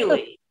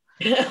really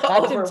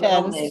that's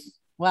intense.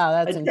 Wow,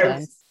 that's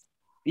intense.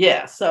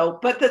 Yeah,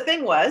 but the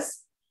thing was,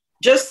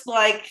 just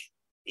like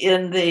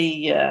in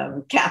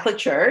the Catholic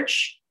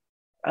Church,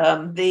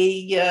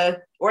 the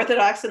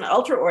Orthodox and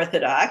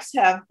ultra-Orthodox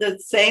have the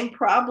same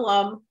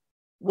problem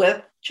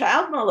with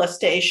child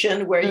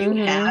molestation, where you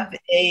have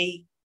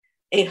a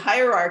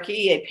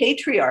hierarchy, a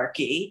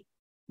patriarchy,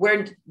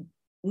 where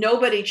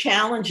nobody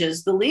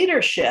challenges the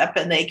leadership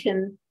and they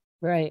can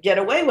get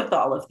away with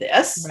all of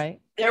this.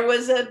 Right. There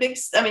was a big,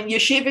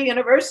 Yeshiva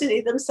University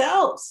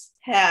themselves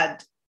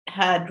had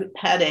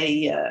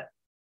a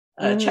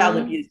child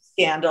abuse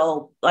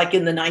scandal, like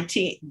in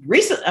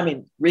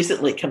the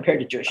recently compared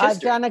to Jewish history.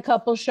 I've done a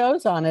couple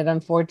shows on it,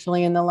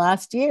 unfortunately, in the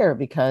last year,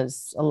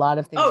 because a lot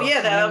of things. Oh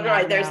yeah, that's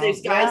right. There's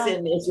these guys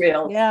in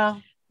Israel. Yeah.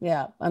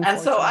 And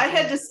so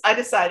I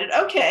decided,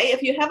 okay,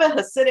 if you have a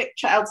Hasidic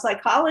child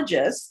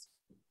psychologist,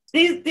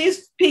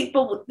 these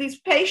people, these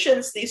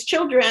patients, these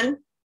children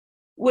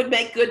would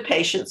make good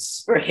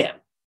patients for him.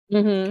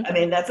 Mm-hmm. I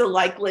mean, that's a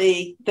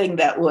likely thing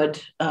that would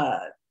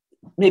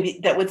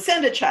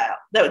send a child,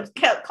 that would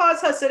cause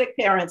Hasidic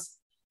parents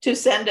to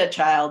send a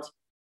child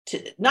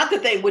to, not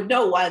that they would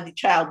know why the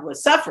child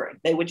was suffering.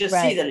 They would just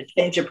see that a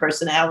change of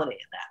personality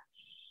in that.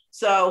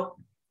 So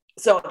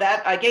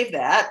that I gave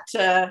that,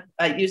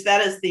 I used that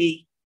as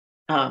the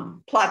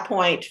plot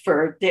point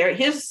for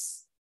his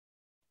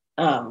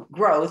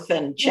growth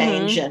and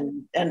change,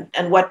 and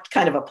what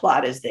kind of a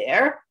plot is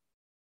there.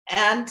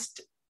 And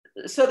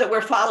so that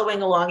we're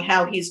following along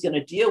how he's going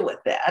to deal with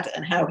that,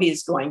 and how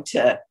he's going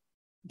to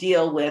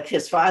deal with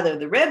his father,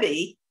 the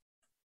Rebbe,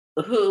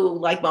 who,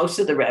 like most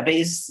of the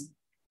Rebbes,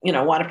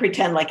 want to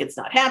pretend like it's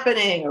not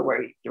happening, or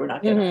we're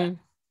not going to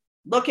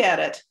look at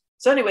it.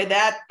 So anyway,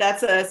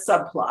 that's a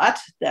subplot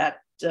that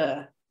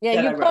you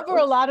cover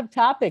a lot of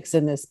topics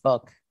in this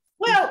book.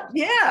 Well,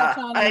 yeah,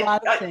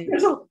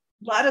 there's a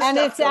lot of and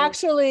stuff. It's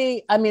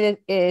actually, I mean,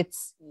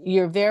 it's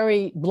you're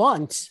very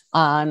blunt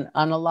on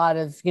a lot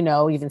of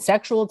even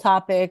sexual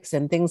topics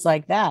and things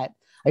like that.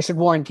 I should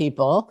warn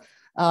people.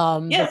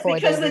 Yes,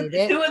 because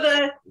two of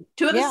the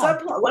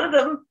subplot, one of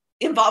them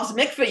involves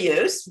mikveh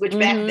use, which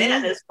back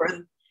then is for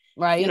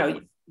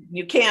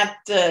you can't,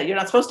 you're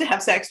not supposed to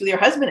have sex with your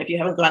husband if you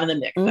haven't gone in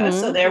the mikveh.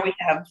 So there we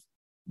have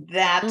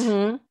that.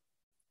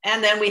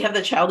 And then we have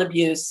the child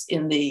abuse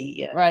in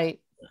the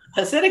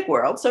Hasidic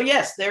world. So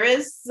yes, there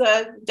is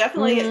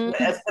definitely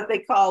as what they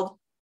called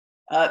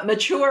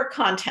mature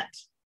content.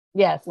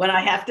 Yes. When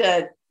I have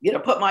to,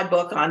 put my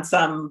book on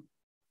some,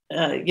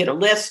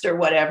 list or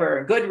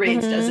whatever,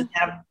 Goodreads doesn't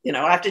have,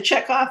 I have to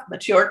check off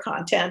mature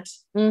content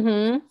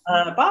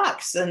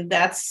box. And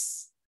that's,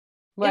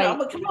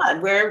 but come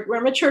on,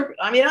 we're mature.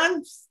 I mean,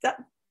 I'm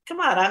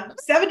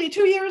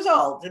 72 years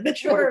old,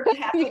 mature.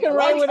 You can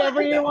write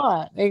whatever you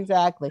want.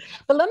 Exactly.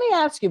 But let me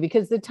ask you,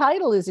 because the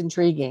title is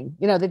intriguing.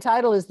 The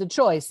title is The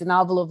Choice, a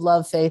novel of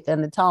love, faith,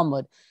 and the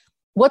Talmud.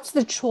 What's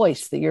the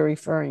choice that you're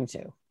referring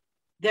to?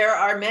 There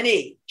are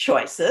many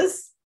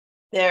choices.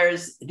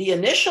 There's the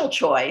initial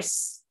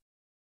choice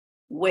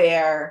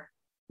where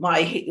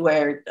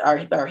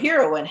our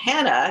heroine,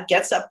 Hannah,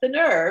 gets up the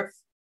nerve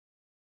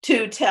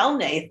to tell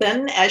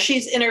Nathan, as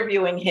she's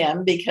interviewing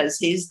him, because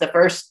he's the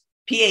first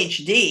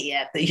PhD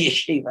at the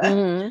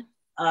yeshiva,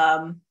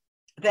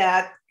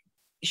 that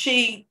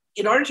she,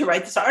 in order to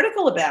write this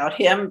article about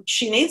him,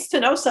 she needs to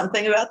know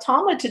something about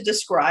Talmud to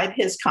describe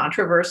his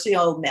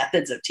controversial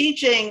methods of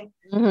teaching.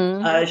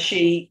 And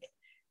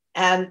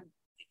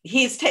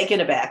he's taken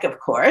aback, of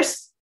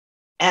course.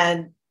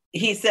 And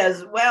he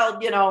says, well,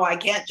 I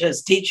can't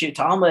just teach you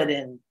Talmud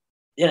in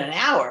an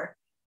hour.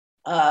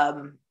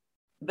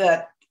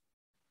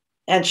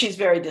 And she's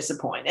very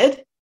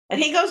disappointed.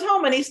 And he goes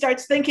home and he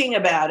starts thinking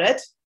about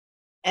it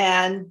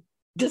and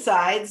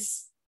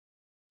decides,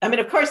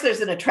 of course,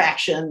 there's an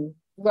attraction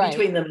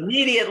between them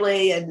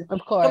immediately. And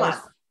of course, come on,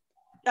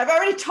 I've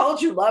already told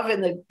you love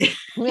in the, is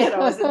in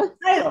the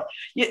title.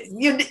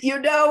 You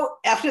know,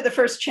 after the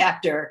first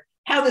chapter,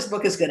 how this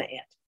book is going to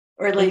end,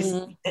 or at least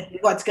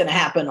what's going to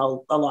happen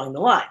along the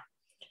line.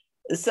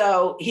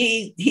 So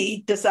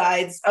he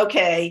decides,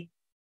 okay,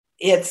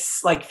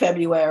 it's like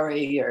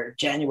February or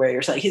January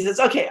or something. He says,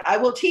 okay, I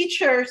will teach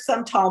her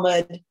some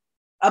Talmud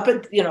for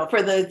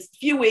the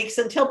few weeks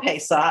until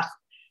Pesach,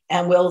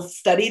 and we'll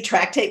study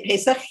Tractate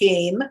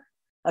Pesachim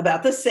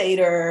about the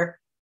Seder.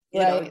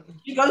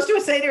 She goes to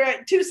a Seder,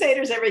 2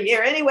 Seders every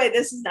year. Anyway,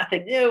 this is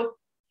nothing new.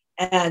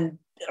 And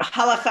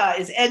Halakha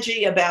is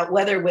edgy about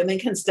whether women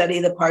can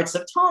study the parts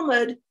of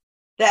Talmud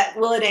that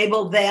will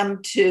enable them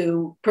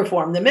to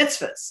perform the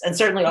mitzvahs, and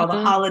certainly all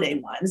the holiday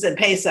ones, and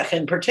Pesach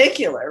in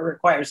particular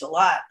requires a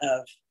lot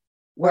of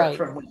work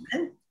from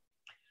women.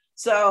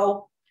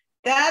 So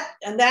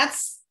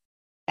that's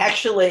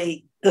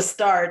actually the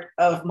start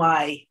of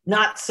my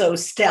not so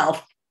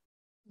stealth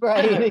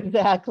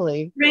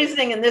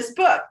reasoning in this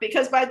book,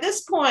 because by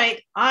this point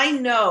I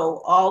know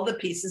all the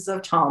pieces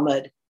of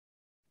Talmud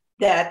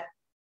that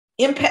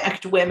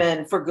impact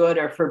women for good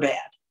or for bad.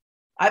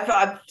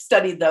 I've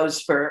studied those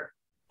for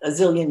a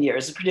zillion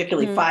years,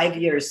 particularly 5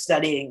 years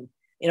studying,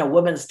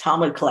 women's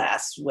Talmud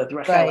class with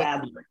Rachel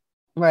Adler.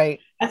 Right.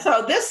 And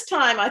so this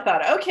time I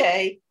thought,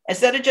 okay,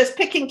 instead of just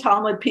picking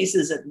Talmud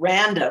pieces at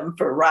random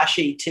for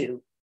Rashi to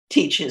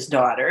teach his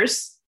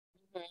daughters,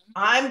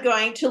 I'm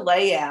going to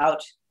lay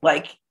out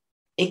like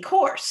a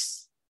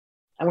course.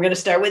 And we're going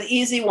to start with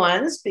easy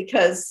ones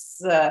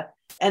because,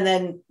 and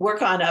then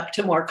work on up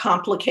to more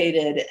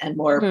complicated and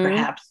more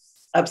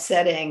perhaps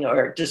upsetting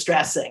or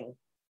distressing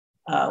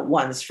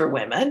ones for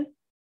women.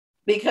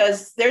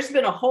 Because there's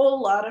been a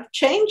whole lot of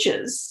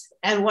changes.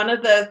 And one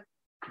of the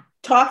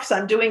talks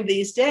I'm doing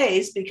these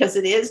days, because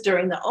it is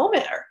during the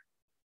Omer,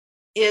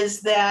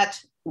 is that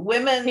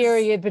women's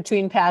period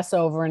between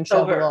Passover and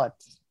Shavuot,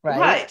 right?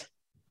 Right.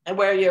 And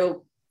where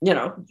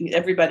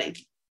everybody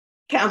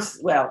counts,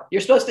 well,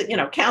 you're supposed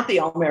to, count the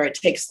Omer. It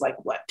takes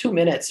 2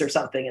 minutes or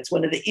something. It's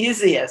one of the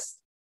easiest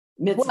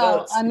mitzvot.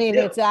 Well, I mean,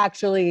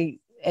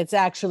 it's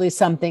actually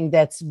something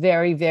that's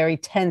very, very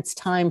tense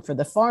time for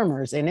the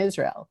farmers in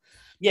Israel.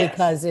 Yes.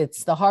 Because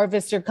it's the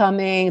harvests are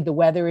coming, the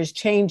weather is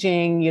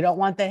changing. You don't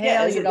want the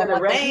hail, you don't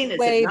want the heat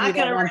wave, you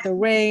don't want the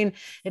rain.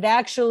 It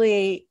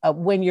actually,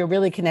 when you're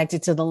really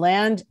connected to the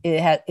land,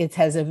 it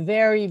has a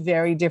very,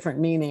 very different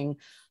meaning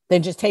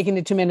than just taking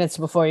the 2 minutes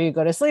before you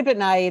go to sleep at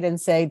night and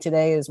say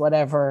today is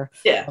whatever.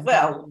 Yeah,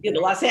 well,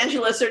 Los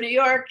Angeles or New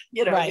York,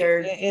 right.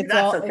 It's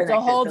a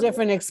whole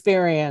different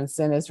experience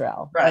in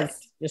Israel. Right. As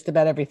just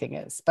about everything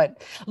is.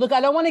 But look, I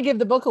don't want to give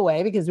the book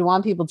away because we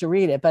want people to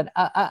read it. But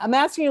I'm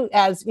asking you,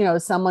 as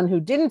someone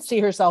who didn't see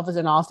herself as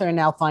an author and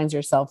now finds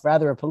herself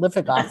rather a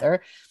prolific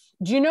author.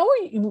 Do you know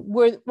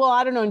where well,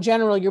 I don't know in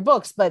general your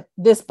books, but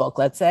this book,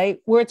 let's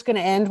say, where it's going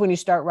to end when you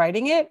start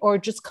writing it, or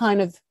just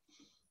kind of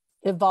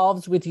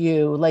evolves with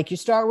you? Like you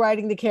start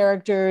writing the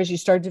characters, you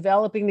start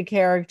developing the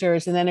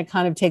characters, and then it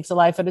kind of takes a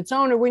life of its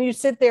own. Or when you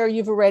sit there,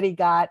 you've already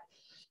got,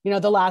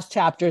 the last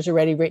chapter is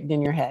already written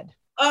in your head.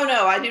 Oh,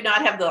 no, I do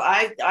not have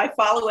I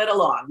follow it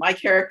along. My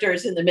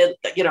characters in the middle,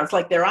 it's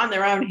like they're on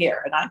their own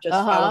here and I'm just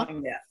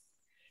following them.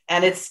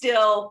 And it's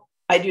still,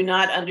 I do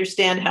not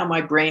understand how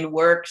my brain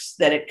works,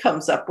 that it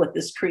comes up with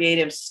this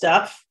creative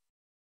stuff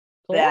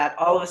that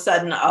all of a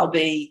sudden I'll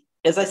be,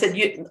 as I said,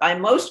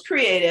 I'm most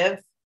creative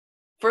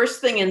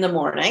first thing in the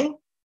morning.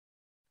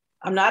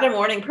 I'm not a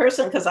morning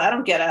person because I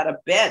don't get out of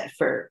bed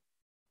for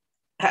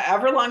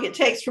however long it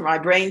takes for my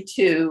brain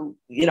to,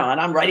 and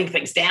I'm writing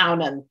things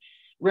down and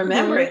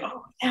remembering,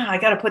 oh, yeah, I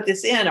got to put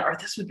this in, or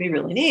this would be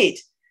really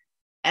neat.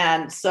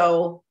 And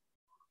so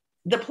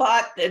the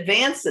plot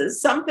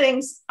advances. Some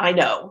things I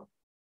know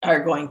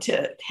are going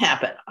to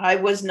happen. I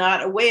was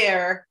not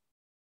aware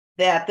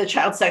that the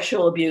child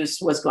sexual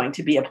abuse was going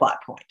to be a plot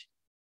point.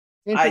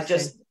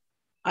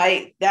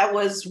 That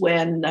was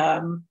when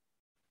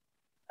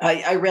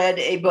I read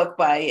a book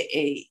by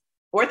a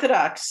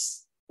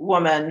Orthodox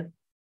woman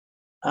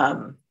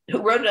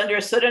who wrote it under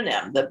a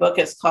pseudonym. The book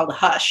is called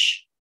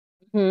Hush.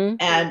 Mm-hmm.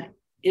 And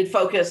it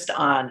focused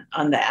on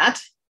that.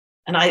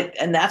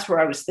 And that's where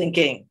I was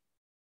thinking,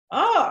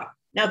 oh,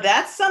 now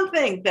that's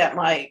something that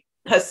my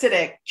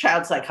Hasidic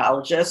child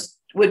psychologist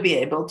would be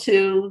able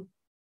to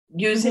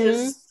use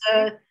his,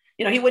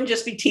 he wouldn't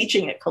just be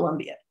teaching at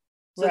Columbia.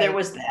 So there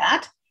was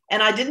that.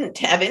 And I didn't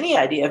have any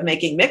idea of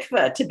making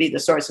mikveh to be the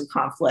source of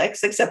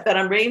conflicts, except that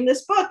I'm reading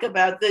this book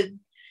about the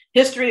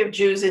history of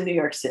Jews in New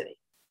York City.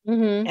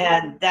 Mm-hmm.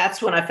 And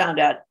that's when I found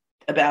out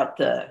about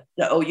the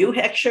OU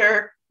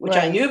hechsher, which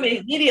I knew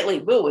immediately.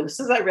 Boo! As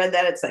soon as I read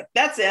that, it's like,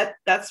 that's it.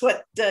 That's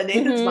what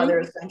Nathan's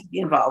mother is going to be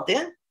involved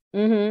in.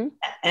 Mm-hmm.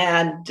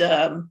 And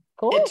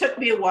it took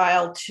me a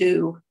while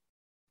to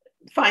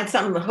find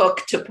some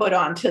hook to put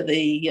onto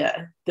the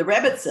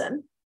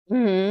Rebbitzin.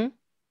 Mm-hmm.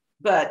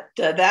 But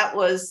that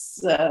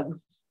was... and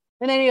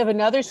then you have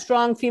another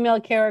strong female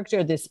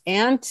character, this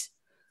aunt.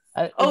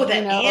 Aunt.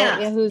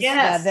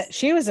 Yes.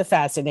 She was a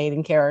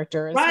fascinating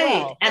character as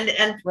well. And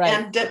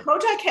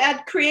Potok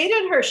had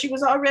created her. She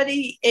was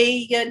already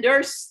a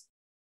nurse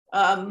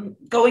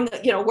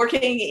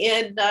working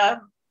in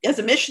as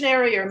a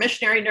missionary or a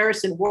missionary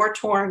nurse in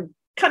war-torn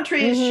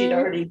countries. Mm-hmm. She'd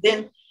already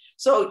been.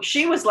 So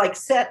she was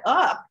set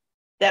up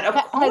that, of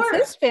course.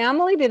 Has his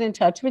family been in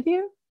touch with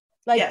you?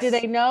 Yes. Do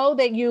they know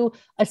that you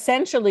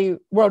essentially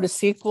wrote a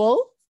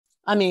sequel?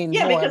 I mean,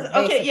 yeah, because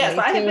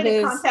I have been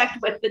in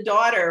contact with the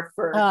daughter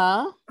for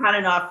on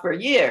and off for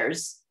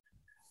years,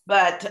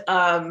 but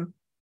but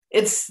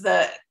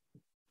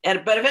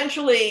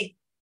eventually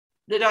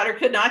the daughter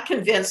could not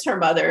convince her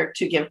mother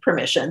to give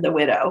permission, the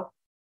widow.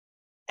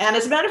 And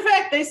as a matter of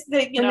fact, they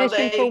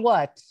for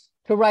what?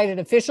 To write an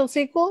official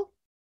sequel?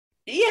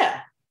 Yeah,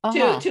 to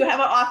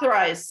have an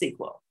authorized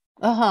sequel.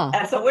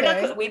 And so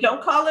we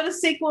don't call it a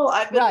sequel.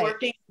 I've been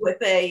working with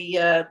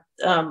a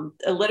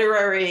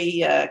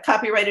literary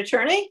copyright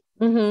attorney,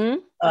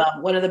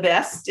 one of the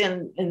best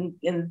in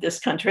this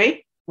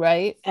country.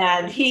 Right.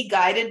 And he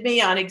guided me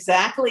on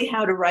exactly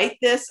how to write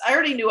this. I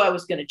already knew I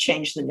was going to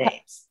change the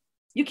names.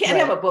 You can't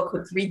have a book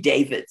with 3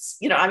 Davids.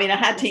 I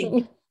had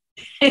to,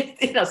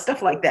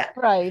 stuff like that.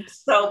 Right.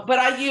 So, but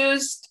I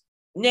used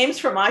names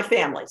from my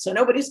family. So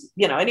nobody's,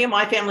 any of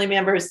my family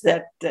members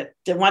that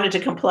wanted to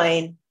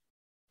complain,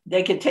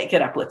 they could take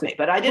it up with me,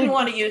 but I didn't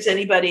want to use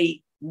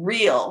anybody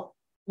real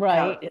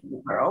out in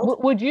the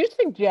world. Would you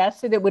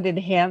suggest that it would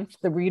enhance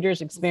the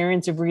reader's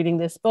experience of reading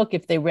this book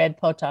if they read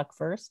Potok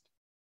first?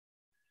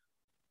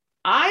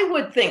 I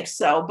would think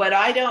so, but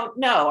I don't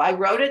know. I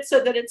wrote it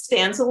so that it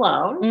stands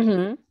alone.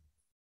 Mm-hmm.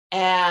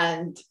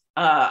 And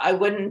I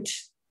wouldn't,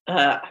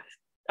 a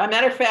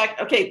matter of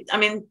fact,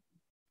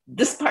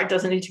 this part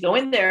doesn't need to go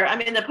in there.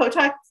 The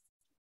Potok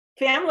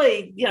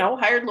family,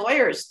 hired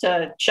lawyers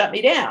to shut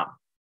me down.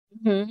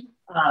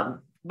 Mm-hmm.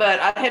 But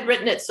I had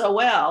written it so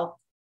well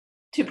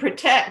to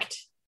protect,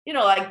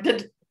 I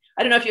don't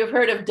know if you've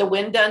heard of De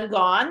Win Done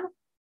Gone,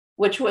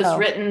 which was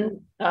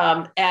written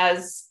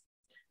as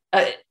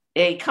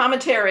a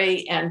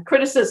commentary and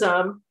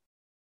criticism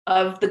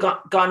of the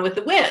Gone with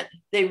the Wind.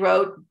 They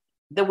wrote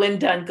The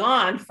Wind Done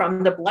Gone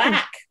from the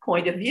Black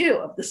point of view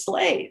of the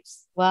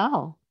slaves.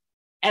 Wow.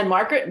 And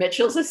Margaret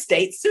Mitchell's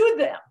estate sued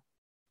them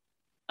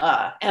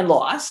and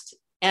lost.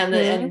 And,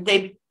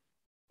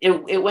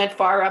 it went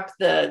far up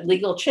the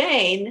legal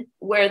chain,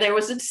 where there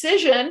was a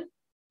decision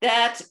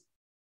that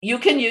you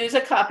can use a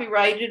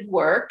copyrighted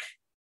work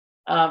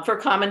for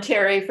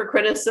commentary, for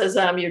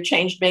criticism.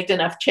 Make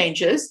enough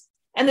changes.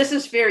 And this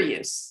is fair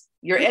use.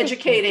 You're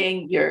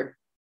educating, you're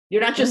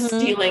not just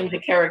stealing the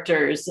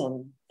characters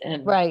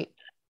and right.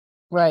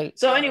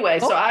 So anyway,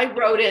 so I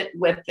wrote it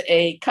with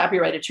a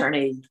copyright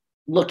attorney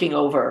looking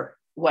over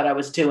what I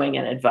was doing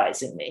and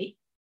advising me.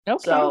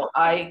 Okay. So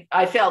I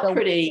felt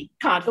pretty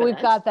confident. So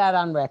we've got that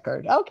on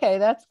record. Okay,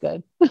 that's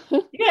good.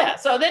 Yeah.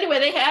 So anyway,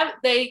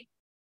 they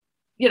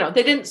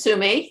didn't sue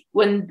me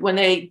when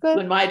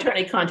my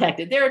attorney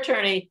contacted their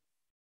attorney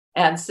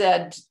and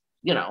said,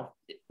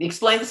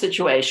 explain the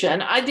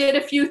situation. I did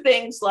a few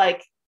things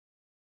like,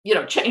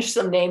 change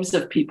some names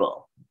of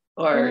people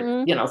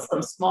or,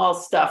 some small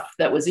stuff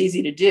that was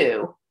easy to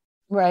do.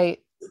 Right.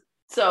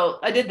 So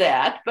I did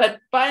that, but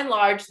by and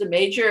large, the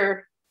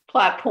major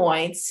plot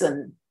points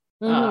and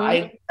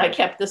I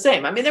kept the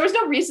same. I mean, there was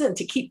no reason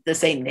to keep the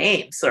same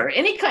names or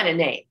any kind of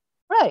name.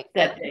 Right.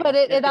 But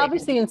it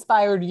obviously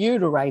inspired you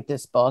to write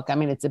this book. I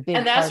mean, it's a big.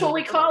 And that's what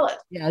we call it.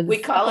 Yeah, we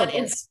call it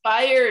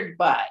inspired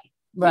by.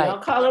 Right. We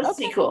don't call it a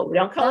sequel. We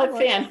don't call it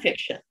fan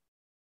fiction.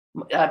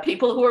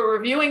 People who are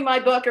reviewing my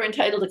book are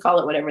entitled to call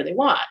it whatever they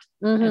want.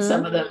 And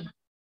some of them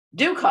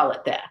do call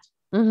it that.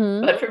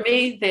 But for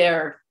me,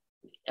 they're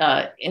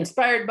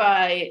inspired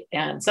by,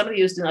 and somebody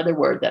used another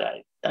word that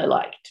I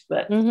liked.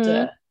 But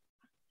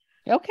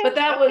okay. But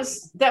that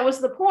was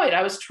the point.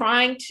 I was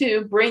trying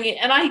to bring it,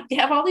 and I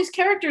have all these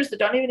characters that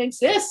don't even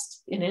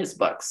exist in his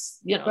books.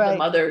 The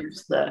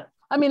mothers,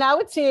 I mean, I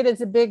would see it as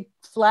a big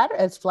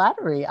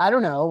flattery. I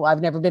don't know.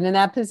 I've never been in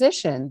that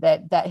position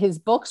that his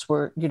books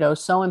were,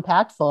 so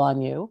impactful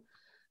on you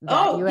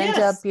that you end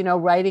up,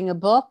 writing a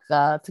book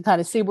to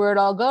kind of see where it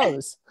all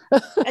goes.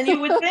 And you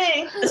would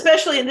think,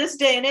 especially in this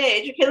day and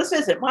age, okay, let's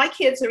face it, my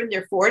kids are in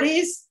their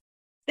 40s.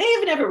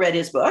 They've never read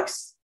his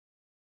books.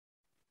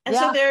 And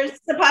so there's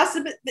the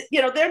possibility,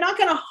 they're not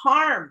going to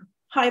harm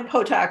Chaim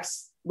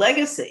Potok's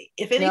legacy.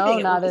 If anything,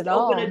 it will just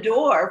open a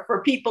door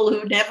for people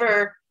who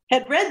never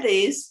had read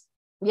these.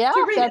 Yeah,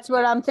 that's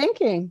what I'm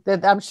thinking.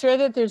 That I'm sure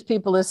that there's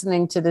people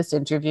listening to this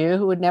interview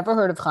who had never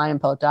heard of Chaim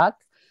Potok,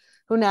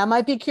 who now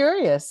might be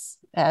curious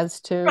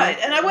as to. Right.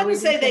 And I wouldn't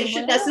say they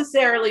should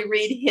necessarily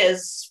read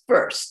his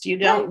first. You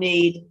don't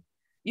need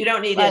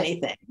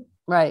anything.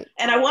 Right.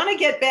 And I want to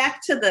get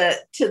back to the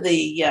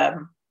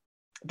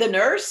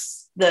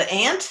nurse, the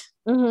aunt,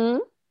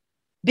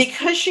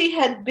 because she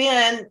had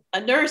been a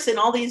nurse in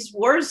all these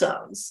war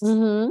zones.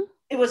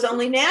 It was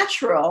only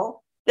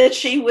natural that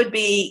she would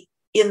be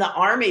in the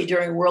army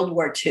during World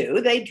War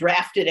II. They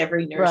drafted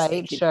every nurse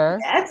they could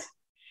get.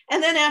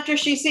 And then after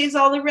she sees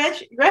all the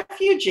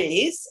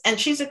refugees and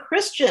she's a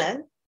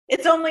Christian,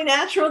 it's only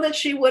natural that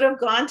she would have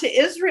gone to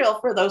Israel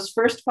for those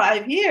first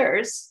 5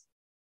 years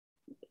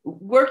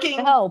working.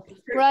 Help.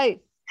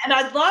 Right. And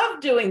I love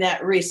doing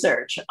that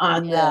research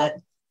on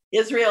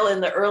Israel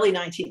in the early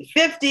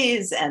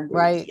 1950s and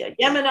the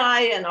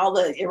Yemeni and all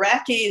the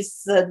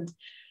Iraqis. And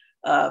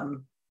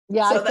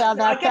I found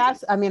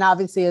that I mean,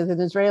 obviously, as an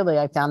Israeli,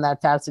 I found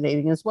that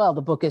fascinating as well.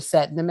 The book is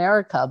set in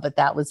America, but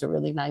that was a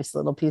really nice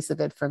little piece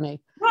of it for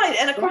me. Right.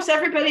 And of course,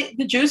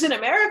 the Jews in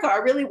America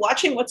are really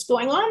watching what's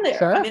going on there.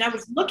 Sure. I mean, I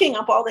was looking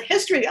up all the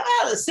history.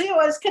 The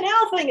Suez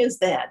Canal thing is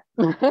that.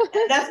 And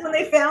that's when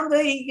they found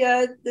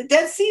the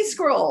Dead Sea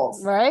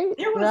Scrolls. Right.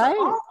 There was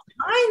all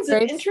kinds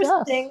of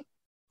interesting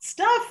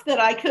stuff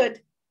that I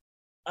could,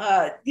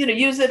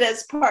 use it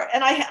as part.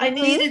 And I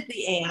needed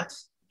the aunt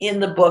in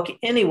the book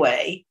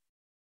anyway,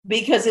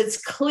 because it's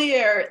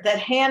clear that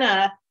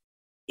Hannah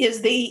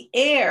is the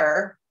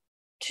heir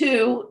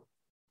to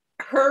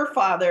her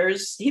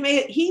father's. He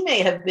may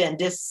have been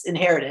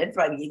disinherited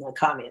by being a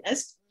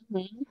communist,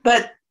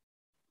 but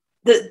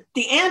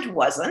the aunt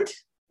wasn't.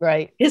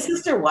 Right. His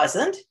sister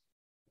wasn't,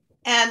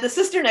 and the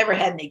sister never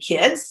had any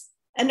kids,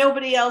 and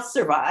nobody else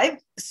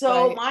survived.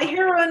 So my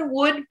heroine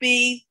would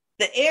be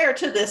the heir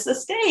to this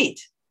estate.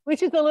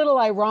 Which is a little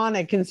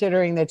ironic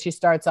considering that she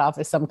starts off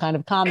as some kind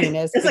of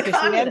communist because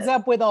she ends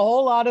up with a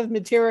whole lot of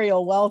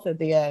material wealth at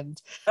the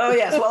end. Oh,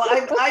 yes. Well,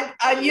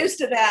 I'm used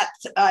to that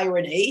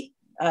irony.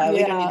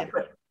 We don't need to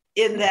put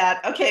in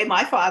that. Okay,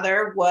 my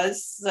father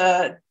was,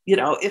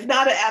 if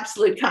not an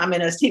absolute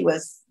communist, he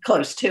was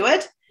close to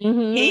it.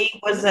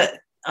 He was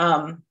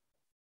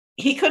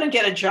he couldn't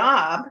get a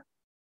job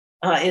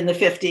in the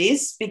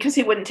 50s because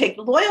he wouldn't take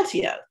the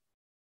loyalty oath.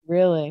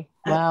 Really?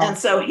 Wow. And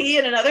so he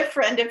and another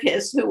friend of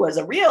his who was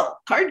a real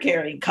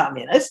card-carrying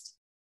communist,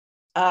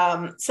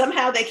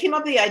 somehow they came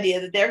up with the idea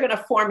that they're going to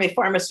form a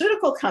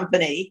pharmaceutical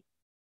company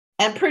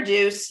and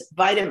produce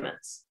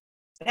vitamins.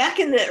 Back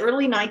in the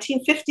early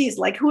 1950s,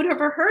 like who'd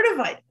ever heard of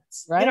vitamins?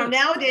 vitamins. Right.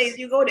 Nowadays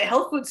you go to a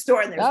health food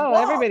store and there's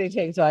everybody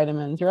takes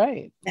vitamins,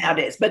 right?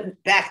 Nowadays,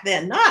 but back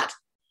then not.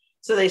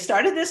 So they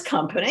started this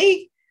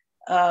company,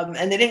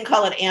 and they didn't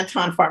call it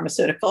Anton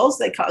Pharmaceuticals.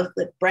 They called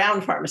it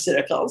Brown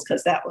Pharmaceuticals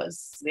because that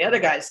was the other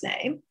guy's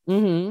name.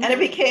 Mm-hmm. And it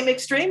became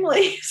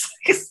extremely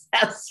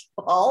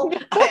successful.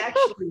 I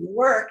actually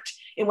worked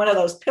in one of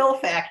those pill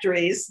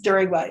factories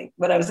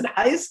when I was in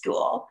high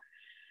school.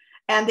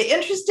 And the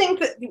interesting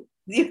thing,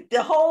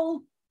 the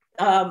whole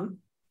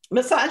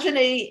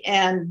misogyny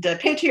and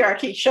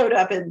patriarchy showed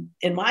up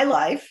in my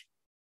life,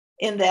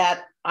 in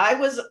that I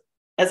was,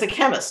 as a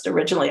chemist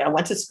originally, I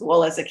went to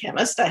school as a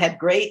chemist. I had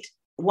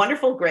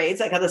wonderful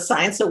grades. I got a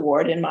science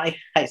award in my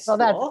high school.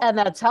 Well,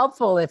 that's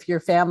helpful if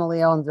your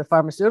family owns a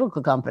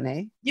pharmaceutical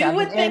company. You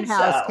would think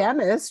in-house so.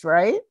 chemist,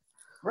 right?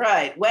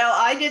 Right. Well,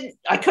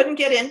 I couldn't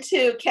get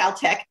into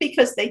Caltech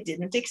because they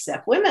didn't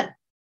accept women.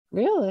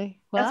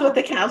 Really? Wow. That's what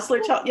the counselor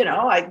told,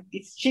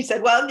 she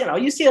said, well,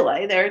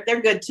 UCLA,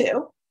 they're good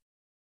too.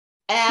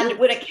 And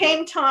when it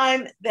came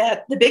time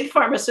that the big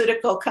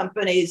pharmaceutical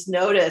companies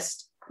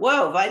noticed,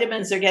 whoa,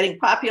 vitamins are getting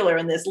popular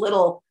in this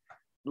little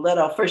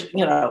first,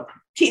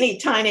 teeny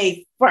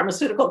tiny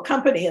pharmaceutical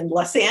company in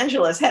Los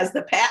Angeles has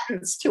the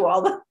patents to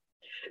all the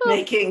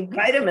making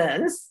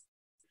vitamins.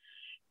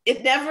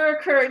 It never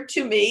occurred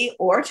to me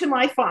or to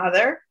my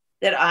father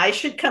that I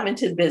should come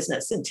into the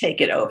business and take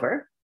it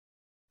over.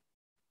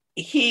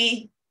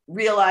 He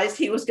realized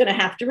he was going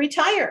to have to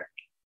retire.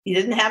 He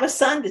didn't have a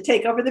son to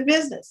take over the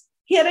business.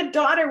 He had a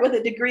daughter with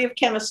a degree of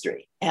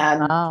chemistry.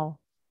 And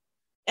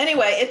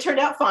anyway, it turned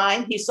out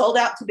fine. He sold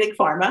out to Big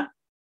Pharma.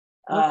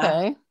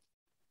 Okay.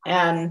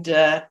 And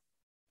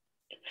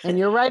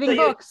you're writing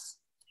books.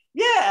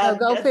 Yeah. So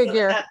go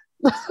figure.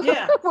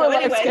 Yeah. Where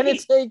life's going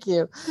to take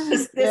you.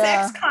 This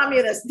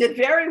ex-communist did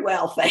very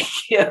well, thank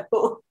you.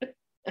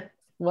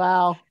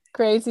 Wow.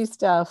 Crazy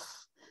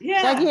stuff.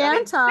 Yeah. Maggie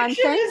Anton,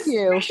 thank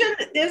you. Fiction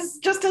is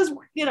just as,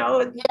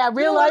 Yeah,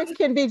 real life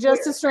can be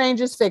just as strange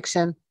as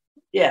fiction.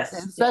 Yes.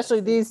 Especially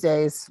these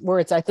days, where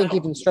it's, I think,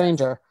 even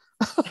stranger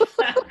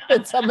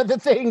than some of the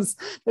things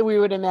that we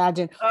would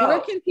imagine. Where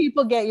can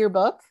people get your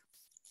book?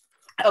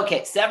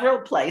 Okay, several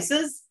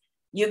places.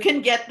 You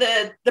can get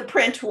the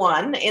print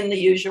one in the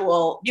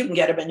usual, you can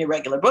get them in your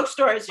regular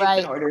bookstores. You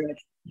can order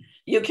it.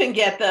 You can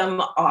get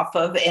them off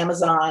of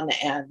Amazon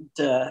and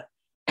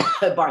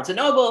Barnes and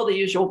Noble, the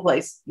usual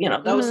place,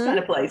 those kind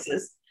of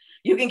places.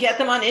 You can get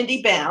them on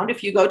IndieBound.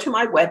 If you go to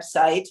my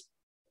website,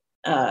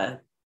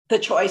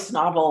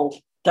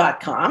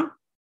 thechoicenovel.com,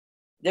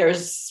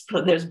 there's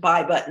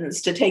buy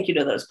buttons to take you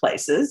to those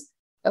places.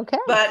 Okay.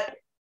 But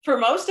for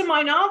most of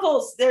my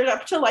novels, they're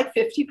up to like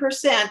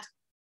 50%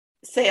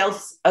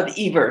 sales of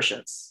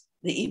e-versions,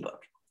 the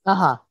ebook.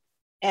 Uh-huh.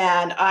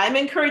 And I'm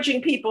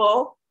encouraging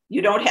people,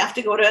 you don't have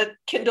to go to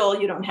Kindle,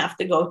 you don't have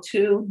to go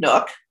to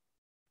Nook.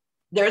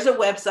 There's a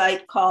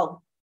website called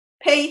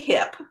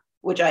PayHip,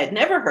 which I had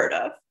never heard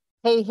of.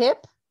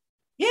 PayHip?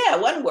 Yeah,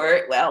 one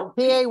word. Well,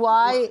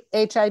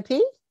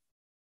 PayHip?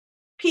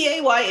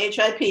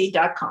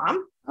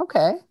 PayHip.com.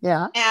 Okay,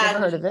 yeah, never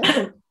heard of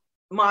it.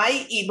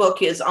 My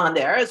ebook is on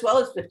there, as well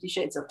as 50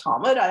 Shades of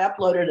Talmud. I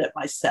uploaded it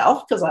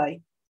myself because I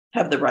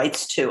have the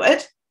rights to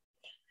it.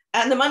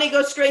 And the money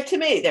goes straight to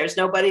me. There's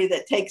nobody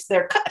that takes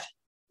their cut.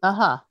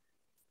 Uh-huh.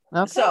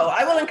 Okay. So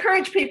I will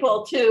encourage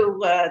people to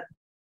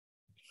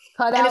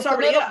cut out the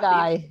middle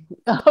guy.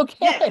 Okay.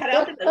 Yeah, cut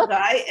out the middle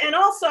guy. And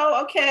also,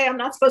 I'm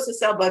not supposed to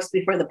sell books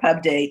before the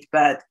pub date,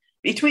 but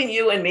between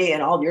you and me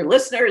and all your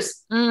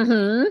listeners,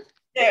 the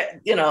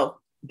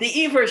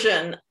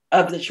e-version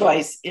of The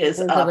Choice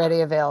is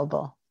already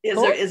available.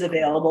 Is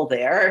available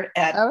there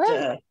at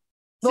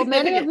well,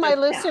 many of my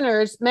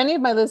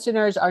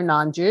listeners are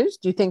non-Jews.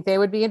 Do you think they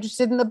would be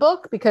interested in the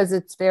book? Because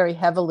it's very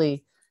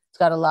heavily, it's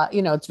got a lot,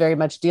 it's very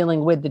much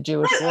dealing with the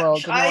Jewish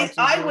world.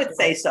 I would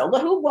say so.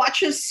 Who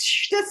watches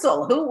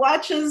Schnitzel? Who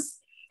watches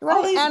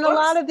all these and books? A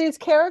lot of these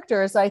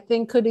characters, I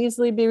think, could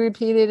easily be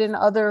repeated in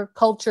other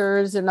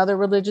cultures and other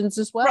religions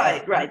as well.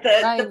 Right.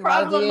 The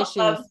problem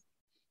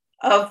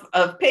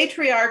of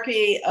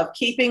patriarchy, of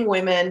keeping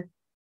women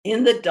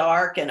in the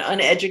dark and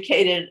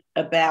uneducated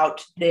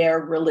about their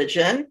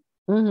religion.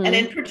 Mm-hmm. And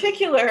in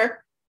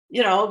particular,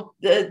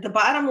 the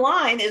bottom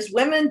line is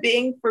women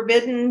being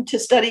forbidden to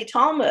study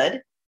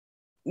Talmud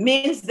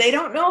means they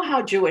don't know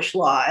how Jewish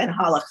law and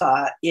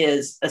halakha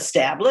is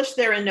established.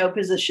 They're in no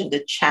position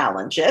to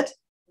challenge it.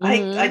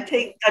 Mm-hmm.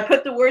 I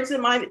put the words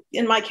in my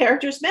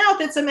character's mouth.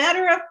 It's a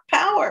matter of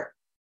power.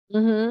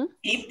 Mm-hmm.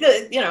 If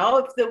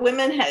the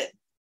women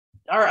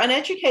are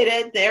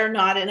uneducated, they're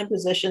not in a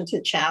position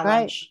to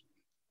challenge.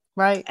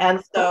 Right.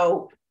 And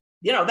so,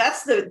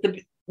 that's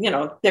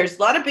there's a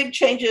lot of big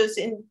changes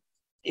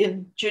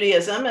in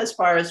Judaism as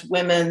far as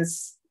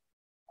women's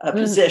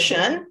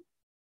position.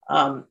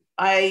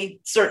 I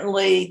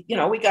certainly,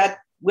 we got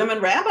women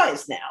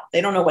rabbis now.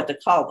 They don't know what to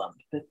call them,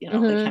 but, they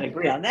can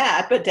agree on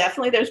that. But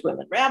definitely there's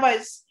women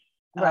rabbis.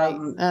 Right.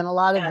 And a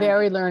lot of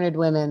very learned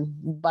women.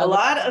 By a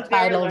lot of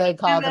title they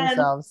call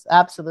themselves.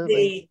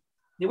 Absolutely.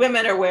 The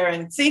women are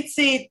wearing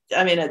tzitzit.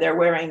 I mean, they're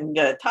wearing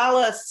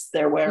talis.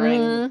 They're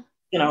wearing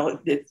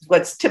it's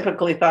what's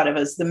typically thought of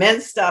as the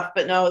men's stuff,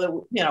 but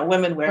no,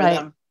 women wear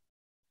them.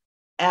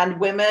 And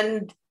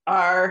women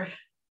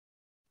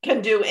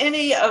can do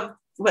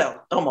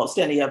almost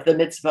any of the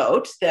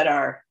mitzvot that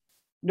are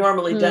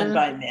normally done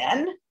by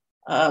men.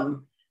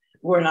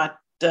 We're not,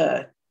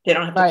 they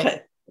don't have to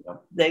cut,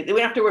 we don't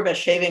have to worry about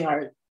shaving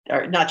our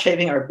not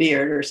shaving our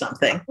beard or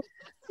something.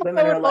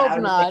 Women are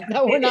allowed. Not.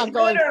 No, we're not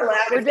going.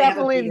 We're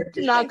definitely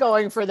not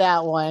going for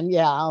that one.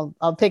 Yeah,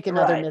 I'll pick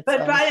another mitzvah.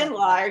 But by and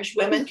large,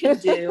 women can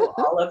do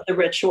all of the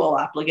ritual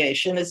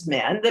obligation as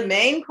men. The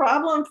main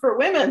problem for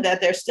women that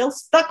they're still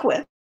stuck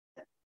with,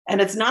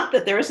 and it's not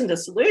that there isn't a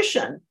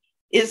solution,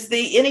 is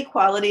the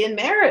inequality in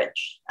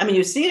marriage. I mean,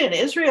 you see it in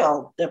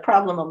Israel, the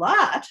problem a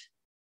lot,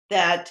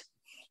 that,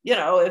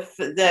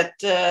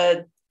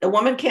 a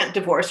woman can't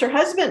divorce her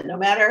husband, no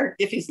matter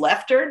if he's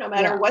left her, no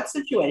matter what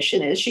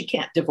situation is, she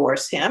can't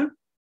divorce him.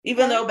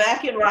 Even though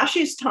back in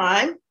Rashi's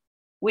time,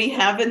 we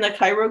have in the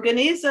Cairo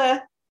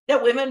Geniza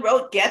that women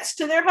wrote gets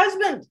to their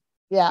husband.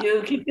 Yeah.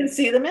 You can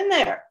see them in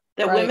there.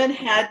 That women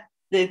had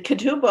the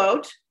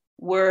ketubot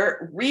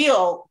were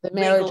real. The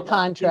marriage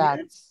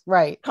contracts.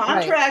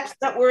 Contracts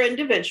that were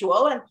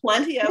individual, and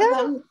plenty of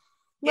them.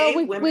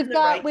 Well, we've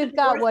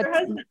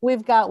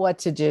got what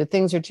to do.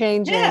 Things are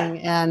changing,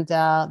 and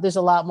there's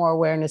a lot more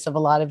awareness of a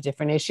lot of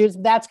different issues.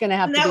 That's going to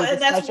have to be a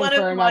discussion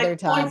for another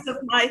time. That's one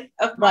of my points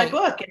of my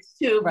book, is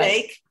to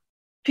make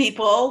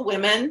people,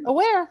 women,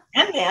 aware,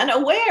 and men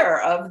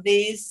aware of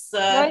these.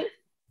 And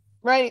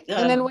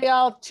then we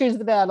all choose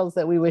the battles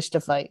that we wish to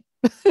fight.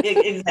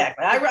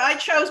 Exactly. I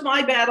chose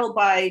my battle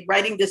by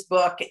writing this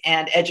book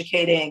and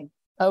educating.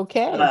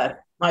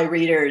 My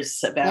readers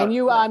about.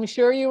 And I'm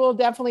sure you will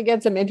definitely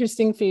get some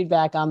interesting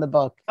feedback on the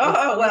book.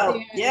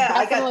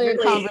 I got really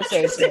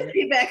conversation.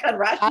 Feedback on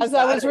Rashi. As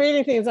I was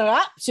reading things,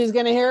 she's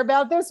going to hear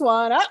about this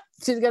one.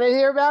 She's going to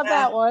hear about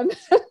that one.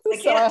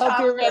 So I hope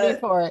you're ready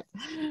for it.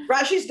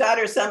 Rashi's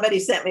daughter,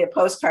 somebody sent me a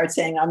postcard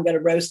saying I'm going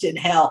to roast in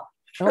hell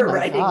for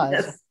writing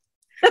this.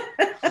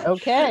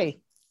 Okay.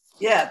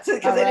 Yeah,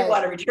 because they didn't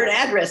want a return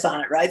address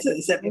on it, right? So they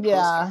sent me a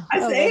postcard.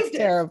 I saved it.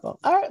 Terrible.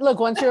 All right, look,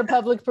 once you're a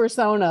public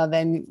persona,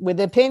 then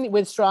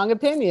with strong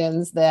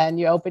opinions, then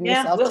you open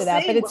yourself to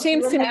that. But it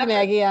seems to me,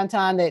 Maggie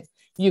Anton, that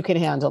you can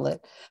handle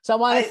it. So I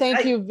want to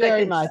thank you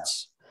very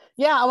much.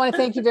 I want to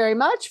thank you very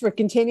much for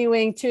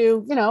continuing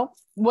to,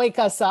 wake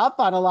us up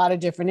on a lot of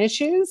different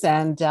issues,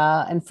 and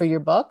for your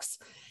books.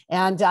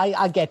 And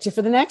I'll get you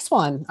for the next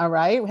one. All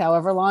right.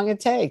 However long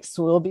it takes,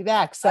 we'll be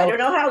back. So I don't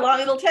know how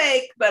long it'll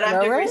take, but I'm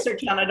doing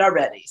research on it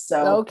already.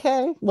 So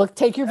okay. Well,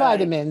 take your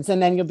vitamins,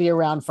 and then you'll be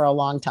around for a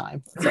long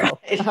time. So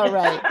all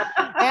right.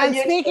 And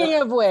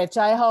speaking of which,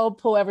 I hope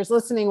whoever's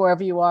listening,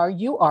 wherever you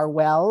are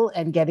well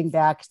and getting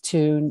back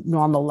to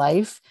normal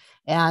life,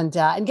 and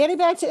getting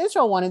back to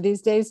Israel one of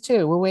these days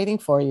too. We're waiting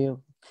for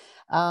you.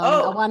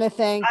 I want to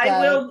thank.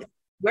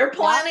 We're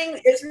planning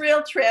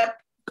Israel trip.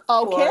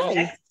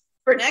 Okay.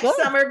 For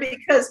next summer,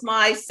 because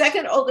my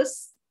second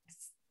oldest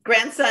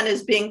grandson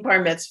is being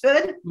bar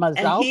mitzvahed, and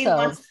he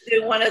wants to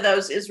do one of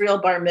those Israel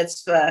bar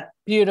mitzvah.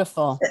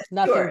 Beautiful.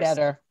 Nothing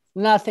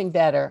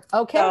better.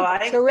 Okay. So I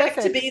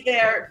expect to be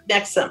there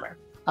next summer.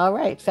 All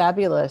right.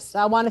 Fabulous.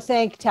 I want to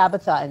thank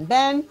Tabitha and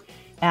Ben,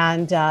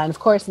 and of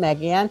course,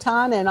 Maggie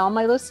Anton, and all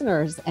my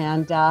listeners.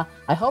 And I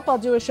hope I'll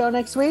do a show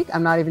next week.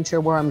 I'm not even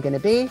sure where I'm going to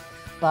be,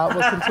 but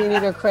we'll continue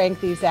to crank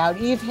these out.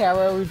 Eve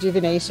Harow,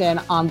 Rejuvenation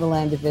on the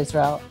Land of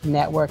Israel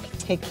Network.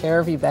 Take care,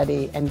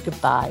 everybody, and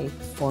goodbye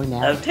for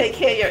now. Take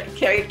care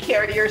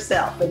of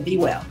yourself and be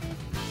well.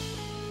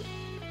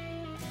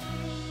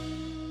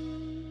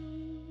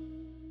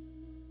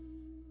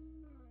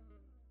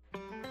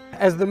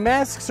 As the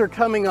masks are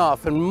coming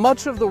off and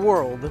much of the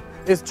world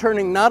is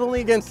turning not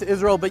only against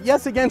Israel, but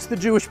yes, against the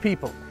Jewish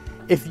people,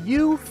 if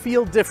you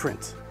feel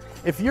different,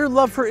 if your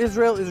love for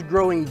Israel is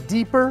growing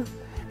deeper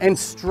and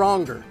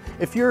stronger,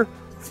 if you're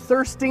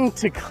thirsting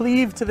to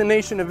cleave to the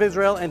nation of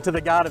Israel and to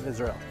the God of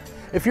Israel,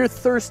 if you're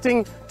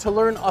thirsting to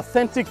learn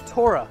authentic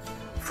Torah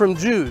from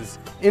Jews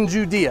in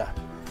Judea,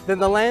 then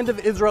the Land of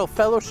Israel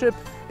Fellowship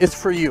is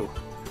for you.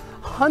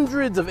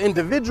 Hundreds of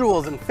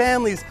individuals and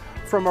families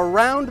from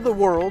around the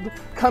world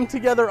come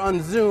together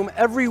on Zoom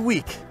every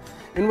week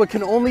in what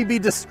can only be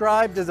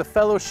described as a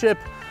fellowship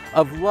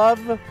of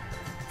love,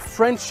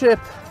 friendship,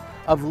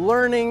 of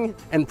learning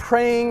and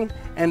praying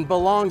and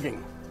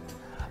belonging.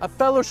 A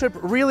fellowship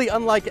really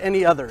unlike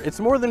any other. It's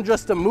more than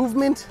just a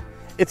movement,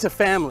 it's a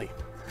family.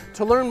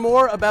 To learn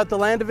more about the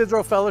Land of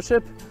Israel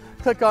Fellowship,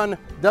 click on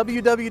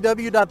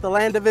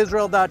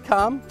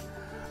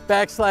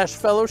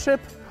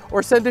www.thelandofisrael.com/fellowship,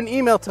 or send an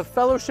email to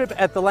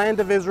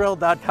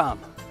fellowship@thelandofisrael.com.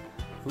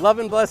 Love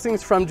and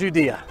blessings from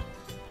Judea.